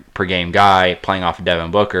per game guy playing off of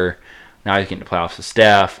Devin Booker. Now he's getting to playoffs with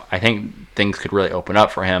Steph. I think things could really open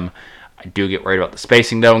up for him. I do get worried about the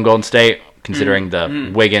spacing, though, in Golden State, considering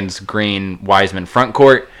the Wiggins, Green, Wiseman front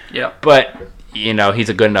court. Yeah. But, he's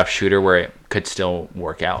a good enough shooter where it could still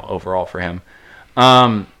work out overall for him.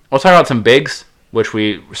 We'll talk about some bigs, which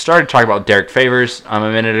we started talking about Derek Favors a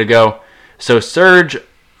minute ago. So Serge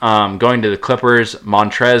going to the Clippers,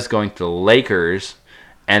 Montrez going to the Lakers,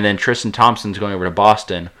 and then Tristan Thompson's going over to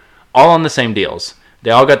Boston, all on the same deals. They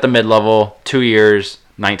all got the mid-level, 2 years,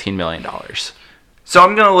 $19 million. So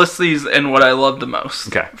I'm going to list these in what I love the most.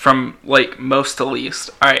 Okay. From, like, most to least.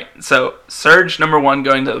 All right, so Serge, number 1,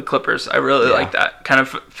 going to the Clippers. I really like that. Kind of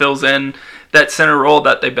fills in that center role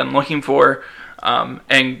that they've been looking for,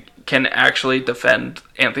 and can actually defend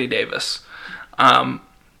Anthony Davis.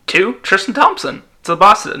 2, Tristan Thompson to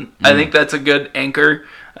Boston. I think that's a good anchor.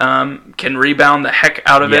 Can rebound the heck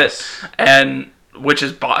out of it, and which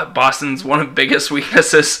is Boston's one of the biggest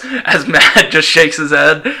weaknesses, as Matt just shakes his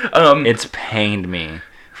head. It's pained me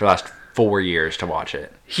for the last 4 years to watch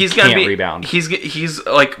it. He's going to be rebound. He's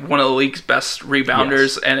like one of the league's best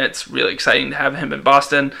rebounders, and it's really exciting to have him in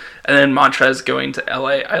Boston. And then Montrez going to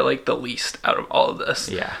LA, I like the least out of all of this.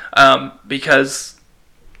 Yeah. Because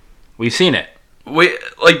we've seen it.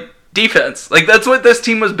 Defense, like, that's what this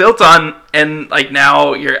team was built on, and like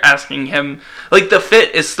now you're asking him, like, the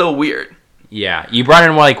fit is still weird. Yeah, you brought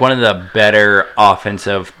in one of the better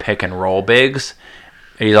offensive pick and roll bigs.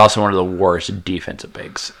 He's also one of the worst defensive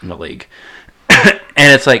bigs in the league. And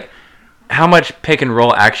it's like, how much pick and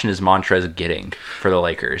roll action is Montrez getting for the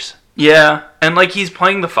Lakers? Yeah, and like, he's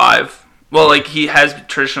playing the 5. Well, like, he has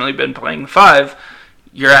traditionally been playing the 5.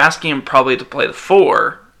 You're asking him probably to play the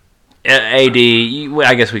 4. AD,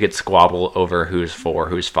 I guess we could squabble over who's 4,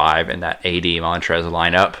 who's 5 in that AD Montrez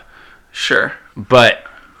lineup. Sure. But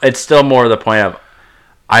it's still more the point of,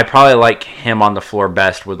 I probably like him on the floor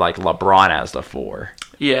best with like LeBron as the 4.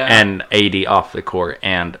 Yeah. And AD off the court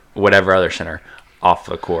and whatever other center off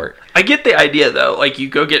the court. I get the idea, though. Like, you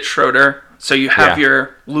go get Schroeder, so you have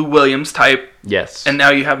your Lou Williams type. Yes. And now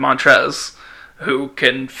you have Montrez, who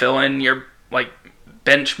can fill in your, like,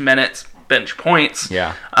 bench minutes, bench points,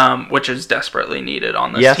 which is desperately needed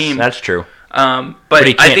on this team. Yes, that's true. But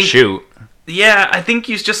he can't shoot. Yeah, I think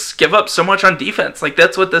you just give up so much on defense. Like,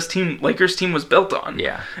 that's what this Lakers team was built on.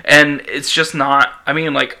 Yeah. And it's just not, I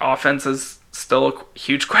mean, like, offense is still a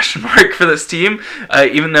huge question mark for this team,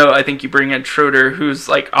 even though I think you bring in Schroeder, who's,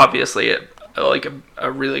 like, obviously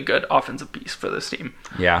a really good offensive piece for this team.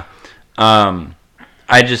 Yeah.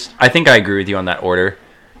 I think I agree with you on that order.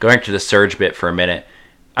 Going to the Serge bit for a minute,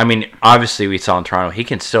 I mean, obviously we saw in Toronto, he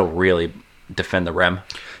can still really defend the rim.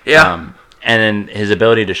 Yeah. And then his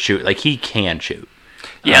ability to shoot, like, he can shoot.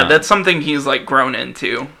 Yeah, that's something he's, like, grown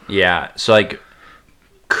into. Yeah, so, like,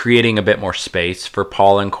 creating a bit more space for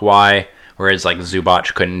Paul and Kawhi, whereas, like,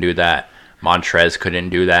 Zubac couldn't do that. Montrez couldn't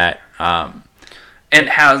do that. And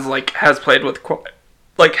has played with Kawhi.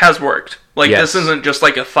 Like, has worked. Like, This isn't just,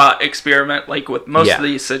 like, a thought experiment, like, with most of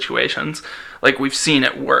these situations. Like, we've seen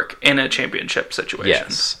it work in a championship situation.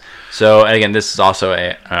 Yes. So, again, this is also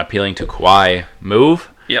an appealing to Kawhi move.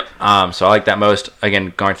 Yep. So I like that most.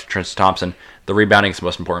 Again, going to Tristan Thompson, the rebounding is the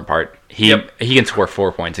most important part. He can score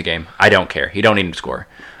 4 points a game. I don't care. He don't need him to score.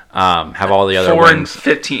 Have all the other 4 wings. and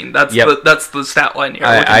 15. That's the stat line here.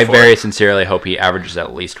 I very sincerely hope he averages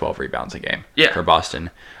at least 12 rebounds a game for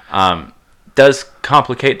Boston. Does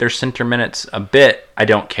complicate their center minutes a bit. I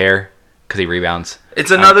don't care because he rebounds.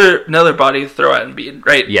 It's another body to throw at Embiid,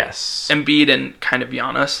 right? Yes. Embiid and kind of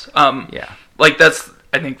Giannis. Like,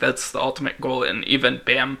 I think that's the ultimate goal, and even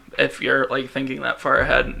Bam, if you're, like, thinking that far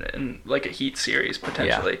ahead in like a Heat series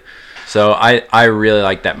potentially. Yeah. So I really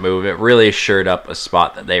like that move. It really shored up a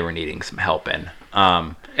spot that they were needing some help in.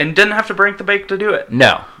 And didn't have to break the bank to do it.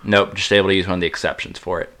 Nope. Just able to use one of the exceptions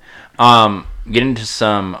for it. Get into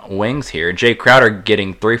some wings here. Jay Crowder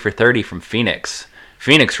getting 3 for 30 from Phoenix.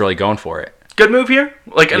 Phoenix really going for it. Good move here.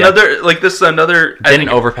 This is another. Didn't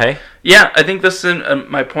overpay. Yeah, I think this is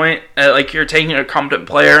my point. You're taking a competent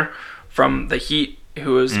player from the Heat,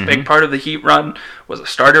 who was a big part of the Heat run, was a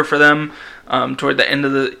starter for them toward the end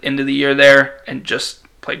of the year there, and just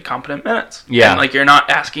played competent minutes. Yeah. And you're not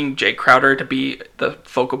asking Jay Crowder to be the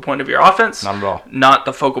focal point of your offense. Not at all. Not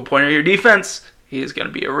the focal point of your defense. He's going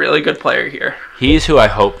to be a really good player here. He's who I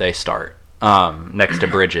hope they start next to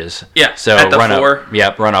Bridges. Yeah. So at the run 4.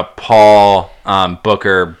 run a Paul,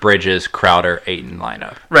 Booker, Bridges, Crowder, Ayton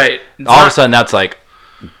lineup. Right. All of a sudden, that's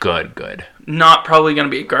good. Not probably going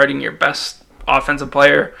to be guarding your best offensive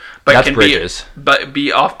player, but That's can Bridges.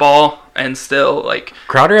 be off ball and still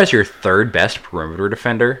Crowder as your third best perimeter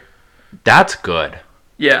defender. That's good.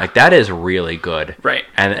 Yeah. That is really good. Right.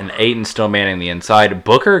 And Ayton still manning the inside.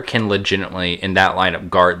 Booker can legitimately in that lineup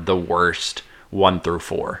guard the worst 1 through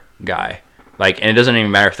 4 guy. And it doesn't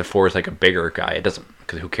even matter if the 4 is a bigger guy. It doesn't,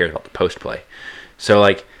 because who cares about the post play? So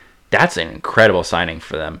that's an incredible signing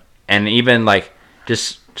for them. And even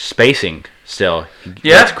just spacing still.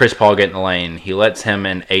 He lets Chris Paul get in the lane. He lets him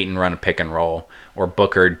and Ayton run a pick and roll, or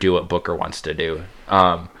Booker do what Booker wants to do.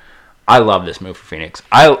 I love this move for Phoenix.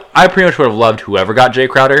 I pretty much would have loved whoever got Jay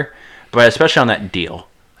Crowder, but especially on that deal.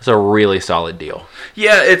 It's a really solid deal.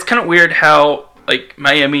 Yeah, it's kind of weird how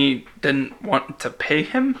Miami didn't want to pay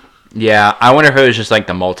him. Yeah, I wonder if it was just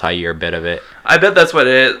the multi-year bit of it. I bet that's what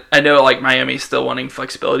it is. I know Miami's still wanting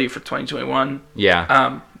flexibility for 2021.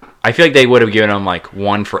 Yeah. I feel they would have given him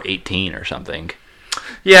 1 for 18 or something.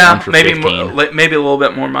 Yeah, maybe a little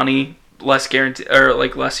bit more money, less guarantee or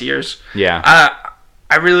less years. Yeah.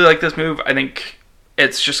 I really like this move. I think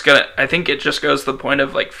it's just I think it just goes to the point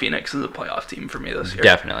of Phoenix is a playoff team for me this year.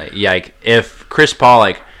 Definitely. Yeah. If Chris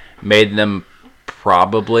Paul made them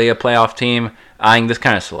probably a playoff team, I think this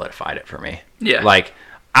kind of solidified it for me. Yeah.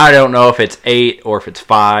 I don't know if it's 8 or if it's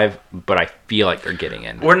 5, but I feel they're getting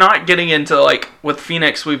in. We're not getting into with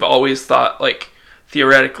Phoenix. We've always thought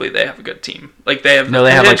theoretically they have a good team. They have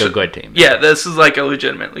a good team. Yeah, this is a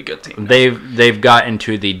legitimately good team. They've got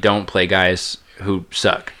into the don't play guys who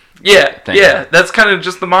suck. Yeah, that's kind of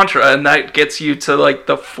just the mantra, and that gets you to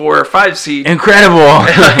the 4 or 5 seed. Incredible.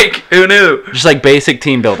 Who knew? Just basic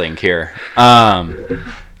team building here.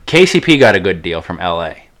 KCP got a good deal from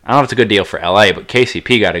LA. I don't know if it's a good deal for LA, but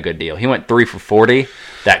KCP got a good deal. He went 3 for 40.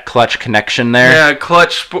 That clutch connection there. Yeah,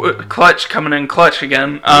 clutch coming in clutch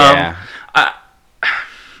again. Yeah.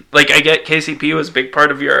 I get KCP was a big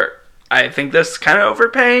part of your. I think this is kind of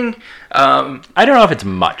overpaying. I don't know if it's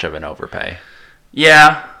much of an overpay.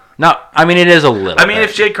 Yeah. No, I mean it is a little. I mean,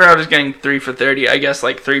 if Jay Crowder is getting 3 for 30, I guess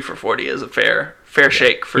 3 for 40 is a fair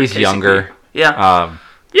shake for. He's KCP. Younger. Yeah.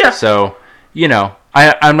 Yeah. So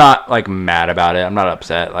I'm not mad about it. I'm not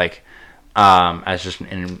upset. As just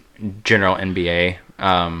in general NBA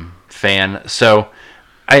fan. So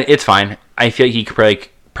it's fine. I feel he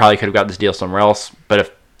probably could have got this deal somewhere else. But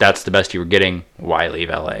if that's the best you were getting, why leave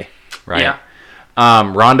LA? Right. Yeah.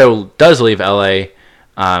 Rondo does leave LA.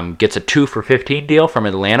 Gets a 2 for 15 deal from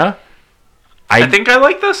Atlanta. I think I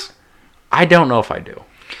like this. I don't know if I do.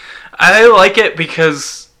 I like it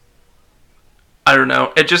because I don't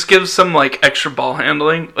know. It just gives some extra ball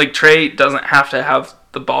handling. Trae doesn't have to have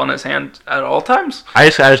the ball in his hand at all times. I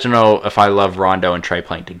just don't know if I love Rondo and Trae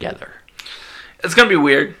playing together. It's gonna be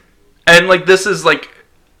weird, and this is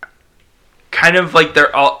kind of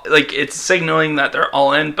they're all it's signaling that they're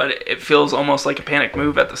all in, but it feels almost like a panic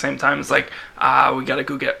move at the same time. It's we gotta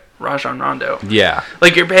go get Rajon Rondo. Yeah,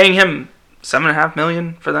 you're paying him $7.5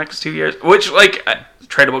 million for the next 2 years, which a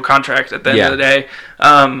tradable contract at the end of the day.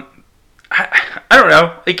 I don't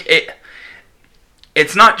know.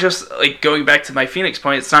 It's not just going back to my Phoenix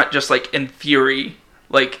point. It's not just in theory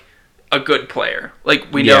a good player.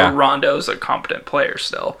 We know Rondo's a competent player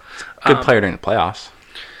still. Good player during the playoffs.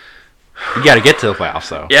 You got to get to the playoffs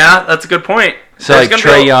though. Yeah, that's a good point. So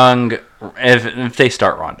Trae Young, if they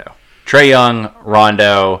start Rondo, Trae Young,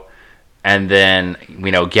 Rondo, and then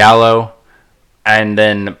Gallo, and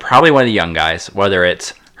then probably one of the young guys, whether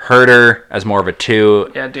it's Herter as more of a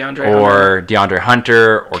 2, DeAndre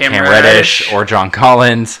Hunter, or Cam Reddish, or John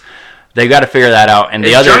Collins. They got to figure that out. And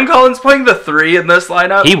John Collins playing the 3 in this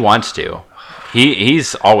lineup? He wants to.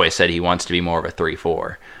 He's always said he wants to be more of a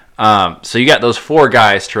 3-4. So you got those 4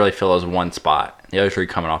 guys to really fill as one spot. The other 3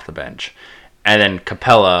 coming off the bench, and then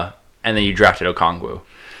Capella, and then you drafted Okongwu.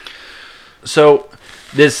 So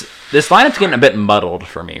this lineup's getting a bit muddled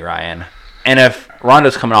for me, Ryan. And if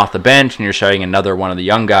Rondo's coming off the bench and you're showing another one of the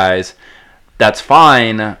young guys, that's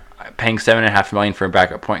fine. Paying $7.5 million for a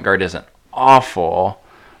backup point guard isn't awful,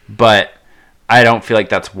 but I don't feel like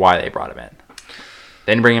that's why they brought him in.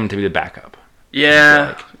 They didn't bring him to be the backup.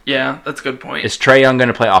 Yeah, yeah, that's a good point. Is Trae Young going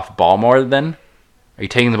to play off ball more then? Are you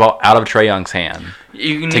taking the ball out of Trae Young's hand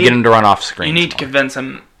to get him to run off screens? You need to more? convince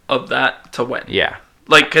him of that to win. Yeah.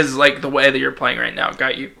 Like, because like the way that you're playing right now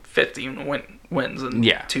got you 15 wins in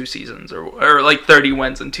 2 seasons, or like 30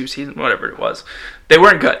 wins in 2 seasons, whatever it was. They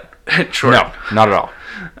weren't good. Sure. No, not at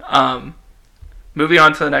all. Moving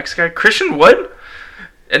on to the next guy, Christian Wood.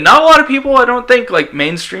 And not a lot of people, I don't think, like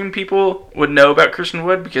mainstream people would know about Christian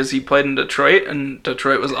Wood because he played in Detroit, and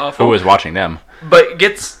Detroit was awful. Who was watching them? But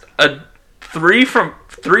gets a 3 for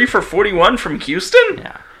 41 from Houston.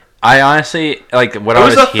 Yeah. I honestly, like, what I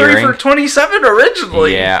was hearing... It was a 3 for 27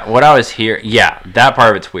 originally. Yeah, what I was hearing... Yeah, that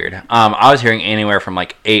part of it's weird. I was hearing anywhere from,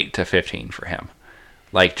 like, 8 to 15 for him.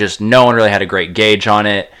 Like, just no one really had a great gauge on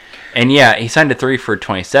it. And, yeah, he signed a 3 for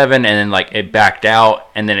 27, and then, like, it backed out,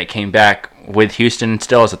 and then it came back with Houston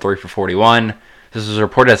still as a 3 for 41. This was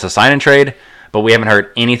reported as a sign-and-trade, but we haven't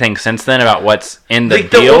heard anything since then about what's in the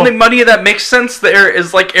deal. The only money that makes sense there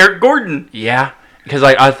is, like, Eric Gordon. Yeah, because,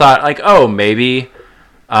 like, I thought, like, oh, maybe...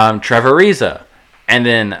 Trevor Ariza, and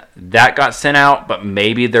then that got sent out, but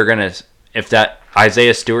maybe they're gonna, if that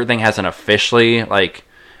Isaiah Stewart thing hasn't officially like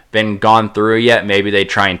been gone through yet, maybe they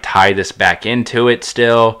try and tie this back into it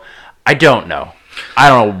still. I don't know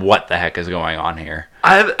what the heck is going on here.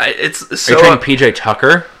 It's so. Are you trading PJ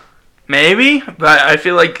Tucker? Maybe, but I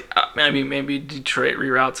feel like maybe Detroit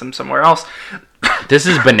reroutes him somewhere else. This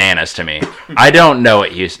is bananas to me. I don't know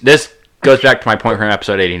what Houston. This goes back to my point from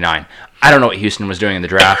episode 89. I don't know what Houston was doing in the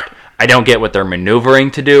draft. I don't get what they're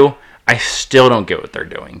maneuvering to do. I still don't get what they're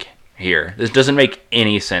doing here. This doesn't make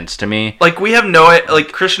any sense to me. Like, we have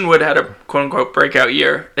like, Christian Wood had a quote-unquote breakout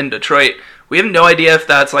year in Detroit. We have no idea if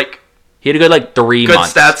that's, like... He had a good, like, 3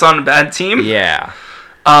 months. Good stats on a bad team. Yeah.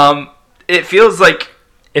 It feels like...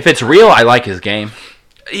 If it's real, I like his game.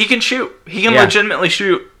 He can shoot. He can legitimately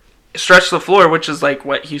shoot. Stretch the floor, which is, like,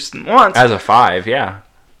 what Houston wants. As a 5, yeah.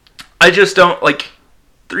 I just don't, like...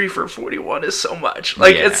 3 for 41 is so much.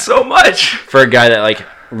 Like, it's so much. For a guy that, like,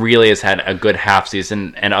 really has had a good half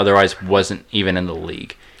season and otherwise wasn't even in the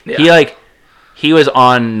league. Yeah. He was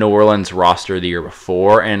on New Orleans' roster the year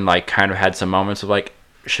before and, like, kind of had some moments of, like,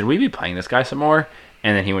 should we be playing this guy some more?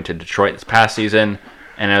 And then he went to Detroit this past season,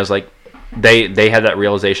 and I was like, they had that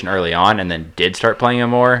realization early on and then did start playing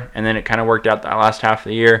him more, and then it kind of worked out that last half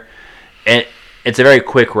of the year. It's a very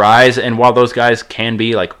quick rise, and while those guys can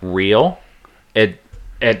be, like, real,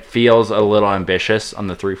 it feels a little ambitious on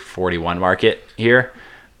the 341 market here.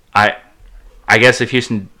 I guess if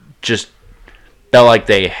Houston just felt like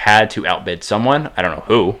they had to outbid someone, I don't know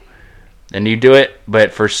who, then you do it.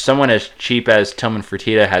 But for someone as cheap as Tillman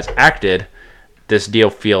Fertitta has acted, this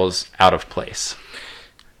deal feels out of place.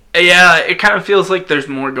 Yeah, it kind of feels like there's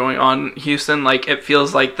more going on in Houston. Like, it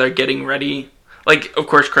feels like they're getting ready. Like, of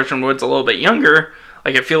course, Christian Wood's a little bit younger.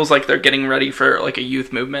 Like, it feels like they're getting ready for, like, a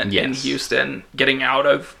youth movement in Houston, getting out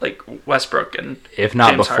of, like, Westbrook and if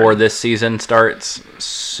not James before Harden. This season starts,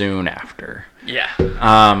 soon after. Yeah.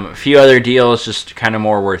 A few other deals just kind of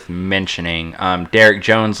more worth mentioning. Derek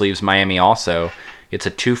Jones leaves Miami also. It's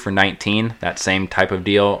a 2 for 19, that same type of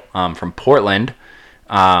deal from Portland.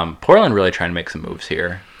 Portland really trying to make some moves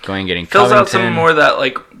here. Going and getting Fills Covington. out some more of that,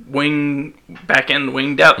 like, back-end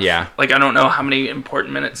wing depth. Yeah. Like, I don't know how many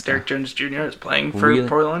important minutes Derek Jones Jr. is playing for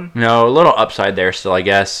Portland. No, a little upside there still, I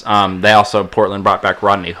guess. Portland brought back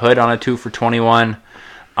Rodney Hood on a 2 for 21.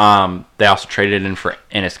 They also traded in for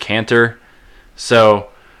Enes Kanter. So,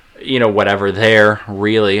 whatever there,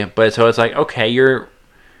 really. But so it's like, okay, you're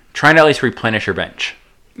trying to at least replenish your bench.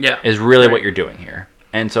 Yeah. Is really what you're doing here.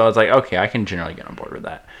 And so it's like, okay, I can generally get on board with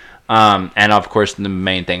that. And of course, the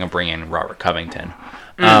main thing of bringing in Robert Covington.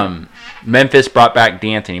 Memphis brought back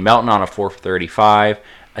D'Anthony Melton on a 4 for 35.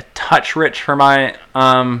 A touch rich for my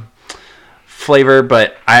flavor,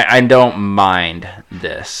 but I don't mind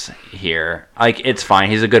this here. Like, it's fine.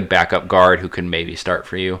 He's a good backup guard who can maybe start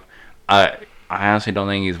for you. I honestly don't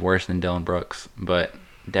think he's worse than Dillon Brooks, but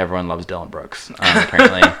everyone loves Dillon Brooks,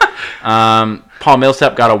 apparently. Paul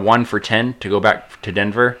Millsap got a 1 for 10 to go back to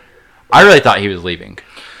Denver. I really thought he was leaving.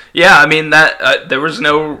 Yeah, I mean, that there was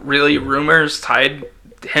no really rumors tied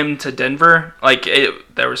him to Denver. Like,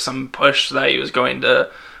 there was some push that he was going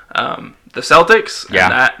to the Celtics,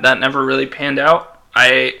 and that never really panned out.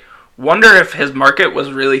 I wonder if his market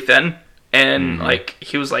was really thin, and like,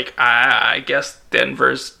 he was like, I guess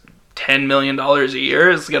Denver's $10 million a year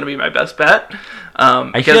is going to be my best bet.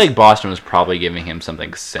 I feel like Boston was probably giving him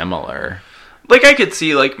something similar. Like, I could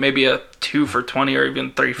see, like, maybe a 2 for 20 or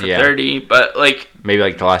even 3 for 30, but, like... Maybe,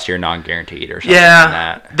 like, the last year non-guaranteed or something yeah,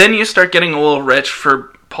 like that. Then you start getting a little rich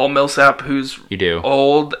for Paul Millsap, who's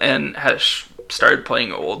old and has started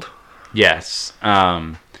playing old. Yes. But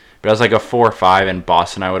I was like a 4 or 5 in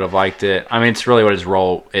Boston. I would have liked it. I mean, it's really what his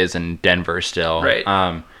role is in Denver still.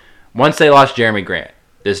 Right. Once they lost Jeremy Grant,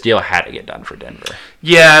 this deal had to get done for Denver.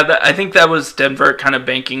 Yeah, I think that was Denver kind of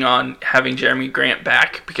banking on having Jeremy Grant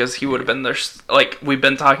back because he would have been their, like we've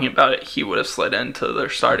been talking about it, he would have slid into their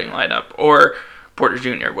starting lineup, or Porter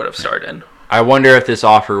Jr. would have started. I wonder if this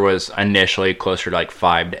offer was initially closer to like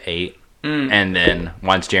 5 to 8, and then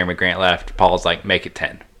once Jeremy Grant left, Paul's like, make it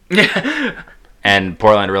 10. Yeah. And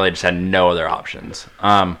Portland really just had no other options.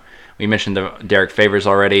 We mentioned the Derek Favors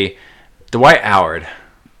already. Dwight Howard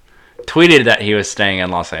tweeted that he was staying in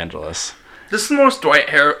Los Angeles. This is the most Dwight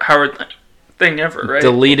Howard thing ever, right?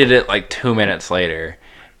 Deleted it like 2 minutes later.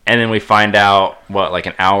 And then we find out, like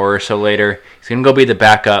an hour or so later, he's going to go be the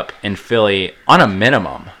backup in Philly on a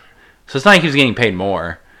minimum. So it's not like he was getting paid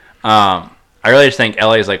more. I really just think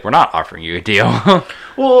LA is like, we're not offering you a deal.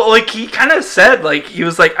 Well, like, he kind of said, like, he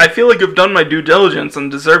was like, I feel like I've done my due diligence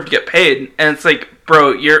and deserve to get paid. And it's like,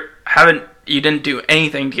 bro, you didn't do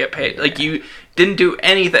anything to get paid. Like, you didn't do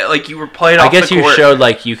anything. Like, you were played off the court. I guess you showed,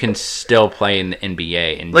 like, you can still play in the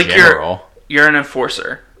NBA in general. You're an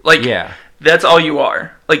enforcer. Like, that's all you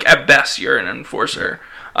are. Like, at best, you're an enforcer.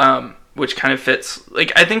 Which kind of fits.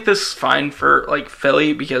 Like, I think this is fine for, like,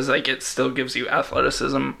 Philly because, like, it still gives you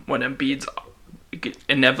athleticism when Embiid's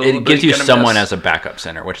inevitably it gives you someone as a backup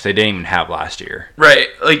center, which they didn't even have last year. Right.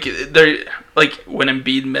 Like, when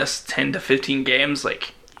Embiid missed 10 to 15 games,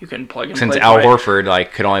 like, you can plug and play. Since Al Horford,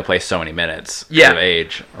 like, could only play so many minutes of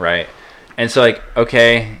age, right? And so, like,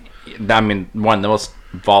 okay, I mean, one of the most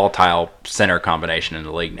volatile center combination in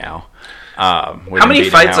the league now. How many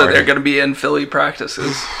fights are there going to be in Philly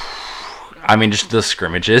practices? I mean, just the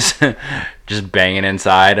scrimmages, just banging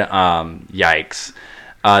inside. Yikes.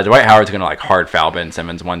 Dwight Howard's going to, like, hard foul Ben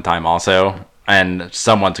Simmons one time also, and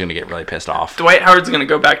someone's going to get really pissed off. Dwight Howard's going to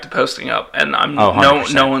go back to posting up, and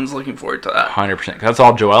no one's looking forward to that. 100%. That's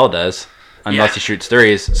all Joel does, unless he shoots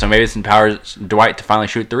threes. So maybe this empowers Dwight to finally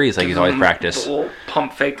shoot threes like he's always practiced. The little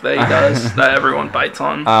pump fake that he does that everyone bites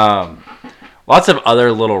on. Lots of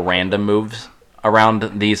other little random moves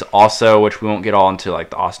around these also, which we won't get all into, like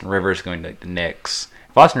the Austin Rivers going to the Knicks.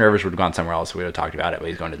 If Austin Rivers would have gone somewhere else, we would have talked about it, but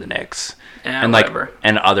he's going to the Knicks. Yeah, and whatever.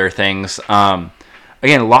 And other things.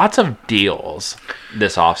 Again, lots of deals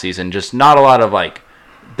this offseason. Just not a lot of, like,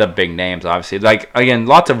 the big names, obviously. Like, again,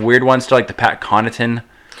 lots of weird ones to, like, the Pat Connaughton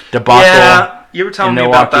debacle. Yeah, you were telling me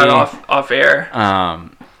about that off air.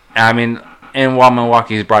 I mean, and while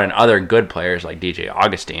Milwaukee's brought in other good players like DJ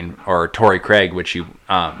Augustine or Torrey Craig, which you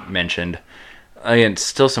mentioned. Again,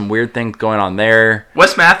 still some weird things going on there.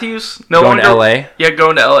 Wes Matthews, going to LA. Yeah,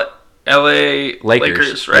 going to LA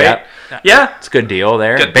Lakers, right? Yeah. It's a good deal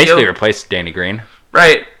there. Basically replaced Danny Green.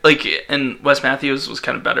 Right. Like, and Wes Matthews was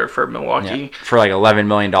kind of better for Milwaukee. Yeah. For like $11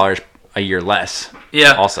 million a year less.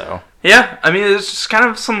 Yeah. Also. Yeah. I mean, it's just kind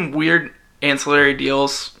of some weird ancillary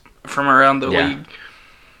deals from around the league.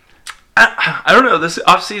 I don't know. This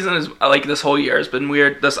offseason is, like, this whole year has been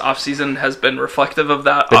weird. This offseason has been reflective of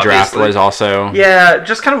that, The draft was also. Yeah,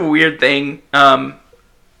 just kind of a weird thing. I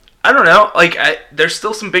don't know. Like, there's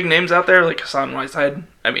still some big names out there, like Hassan Whiteside.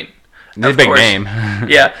 I mean, he's a big name.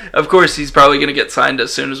 Yeah, of course, he's probably going to get signed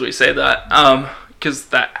as soon as we say that, because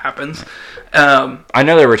that happens. I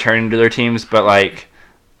know they're returning to their teams, but, like,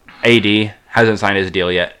 AD hasn't signed his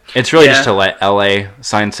deal yet. It's really just to let LA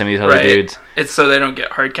sign some of these other dudes. It's so they don't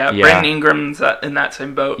get hard cap. Yeah. Brandon Ingram's in that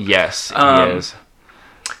same boat. Yes, he is.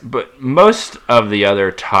 But most of the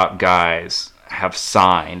other top guys have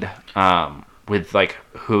signed with, like,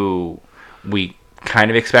 who we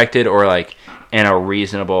kind of expected or, like, in a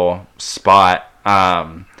reasonable spot.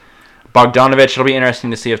 Bogdanovich, it'll be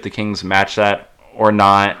interesting to see if the Kings match that or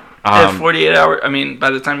not. 48 hours. I mean,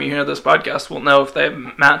 by the time you hear this podcast, we'll know if they've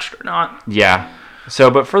matched or not. Yeah.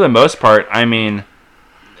 So, but for the most part, I mean,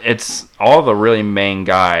 it's all the really main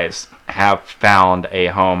guys have found a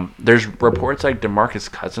home. There's reports like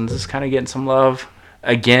DeMarcus Cousins is kind of getting some love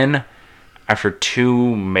again after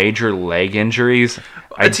 2 major leg injuries.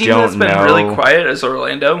 A team that's been really quiet is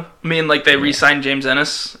Orlando. I mean, like, they re-signed James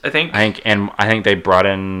Ennis, I think. I think they brought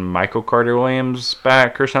in Michael Carter-Williams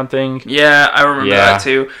back or something. Yeah, I remember that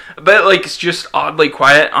too. But, like, it's just oddly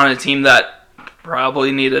quiet on a team that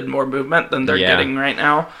probably needed more movement than they're getting right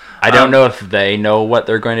now. I don't know if they know what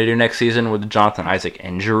they're going to do next season with the Jonathan Isaac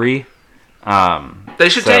injury. They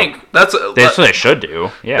should tank. That's what they should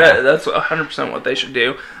do. Yeah, that's 100% what they should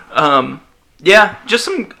do. Yeah, just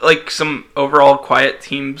some overall quiet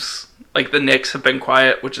teams. Like the Knicks have been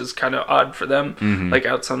quiet, which is kind of odd for them. Like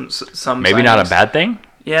out some maybe signings. not a bad thing.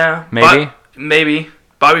 Yeah, maybe. Maybe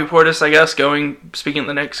Bobby Portis, I guess, speaking of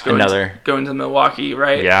the Knicks, going to Milwaukee,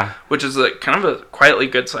 right? Yeah, which is kind of a quietly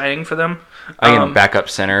good signing for them. Again, backup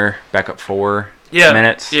center, backup 4 yeah,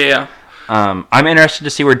 minutes. Yeah. I'm interested to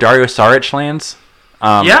see where Dario Saric lands.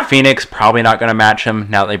 Phoenix probably not going to match him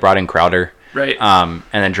now that they brought in Crowder. Right. And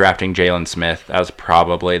then drafting Jalen Smith, that was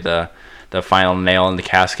probably the final nail in the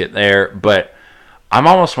casket there. But I'm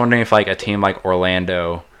almost wondering if like a team like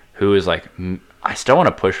Orlando, who is like, I still want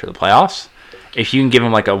to push for the playoffs, if you can give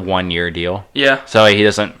him like a 1-year deal. Yeah. So he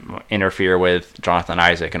doesn't interfere with Jonathan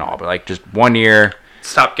Isaac and all, but like just 1 year,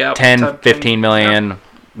 stopgap, 10, 15 million.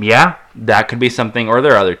 Yeah, that could be something. Or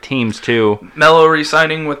there are other teams too. Melo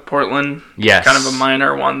re-signing with Portland. Yes. Kind of a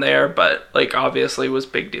minor one there, but like obviously was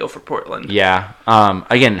big deal for Portland. Yeah.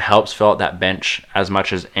 Again, helps fill out that bench as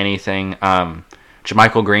much as anything.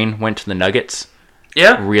 JaMychal Green went to the Nuggets.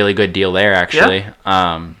 Yeah. Really good deal there, actually.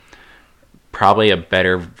 Yeah. Probably a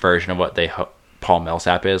better version of what they hope Paul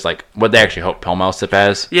Millsap is, like what they actually hope Paul Millsap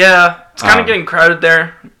is. Yeah, it's kind of getting crowded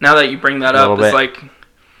there. Now that you bring that up, it's bit. like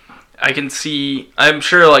I can see. I'm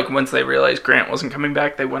sure, like once they realized Grant wasn't coming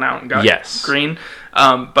back, they went out and got Green.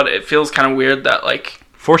 But it feels kind of weird that like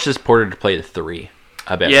forces Porter to play the 3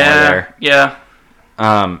 a bit more there. Yeah.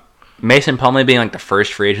 Mason Plumlee being like the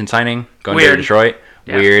first free agent signing going to Detroit.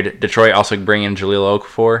 Yeah. Weird. Detroit also bringing in Jahlil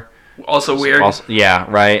Okafor. Also weird. Yeah,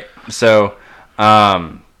 right. So,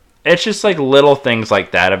 it's just like little things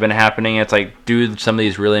like that have been happening. It's like, do some of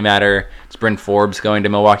these really matter? Does Bryn Forbes going to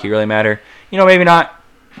Milwaukee really matter? Maybe not.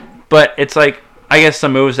 But it's like, I guess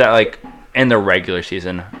some moves that like in the regular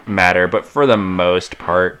season matter. But for the most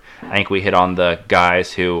part, I think we hit on the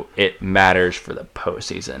guys who it matters for the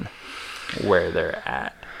postseason where they're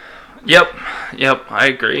at. Yep, I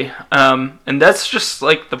agree. And that's just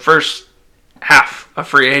like the first half of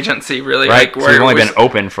free agency, really. Right, like so we've only been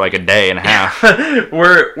open for like a day and a half.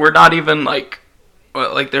 we're not even like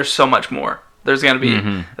there's so much more. There's gonna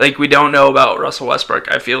be like we don't know about Russell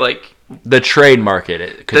Westbrook. I feel like the trade market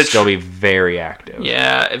it could still be very active.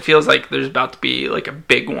 Yeah, it feels like there's about to be like a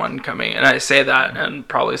big one coming, and I say that, and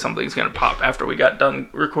probably something's gonna pop after we got done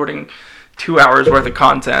recording 2 hours worth of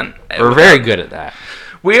content. We're very good at that.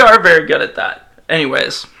 We are very good at that.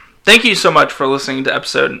 Anyways, thank you so much for listening to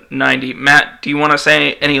episode 90. Matt, do you want to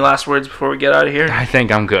say any last words before we get out of here? I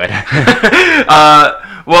think I'm good.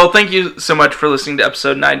 Well, thank you so much for listening to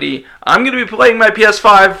episode 90. I'm going to be playing my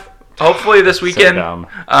PS5 hopefully this weekend. So dumb.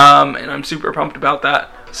 And I'm super pumped about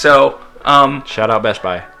that. So, shout out Best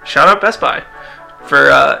Buy. Shout out Best Buy for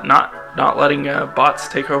not letting bots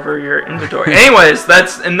take over your inventory. Anyways,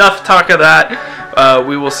 that's enough talk of that.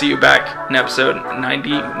 We will see you back in episode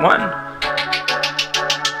 91.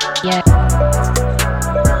 Yeah.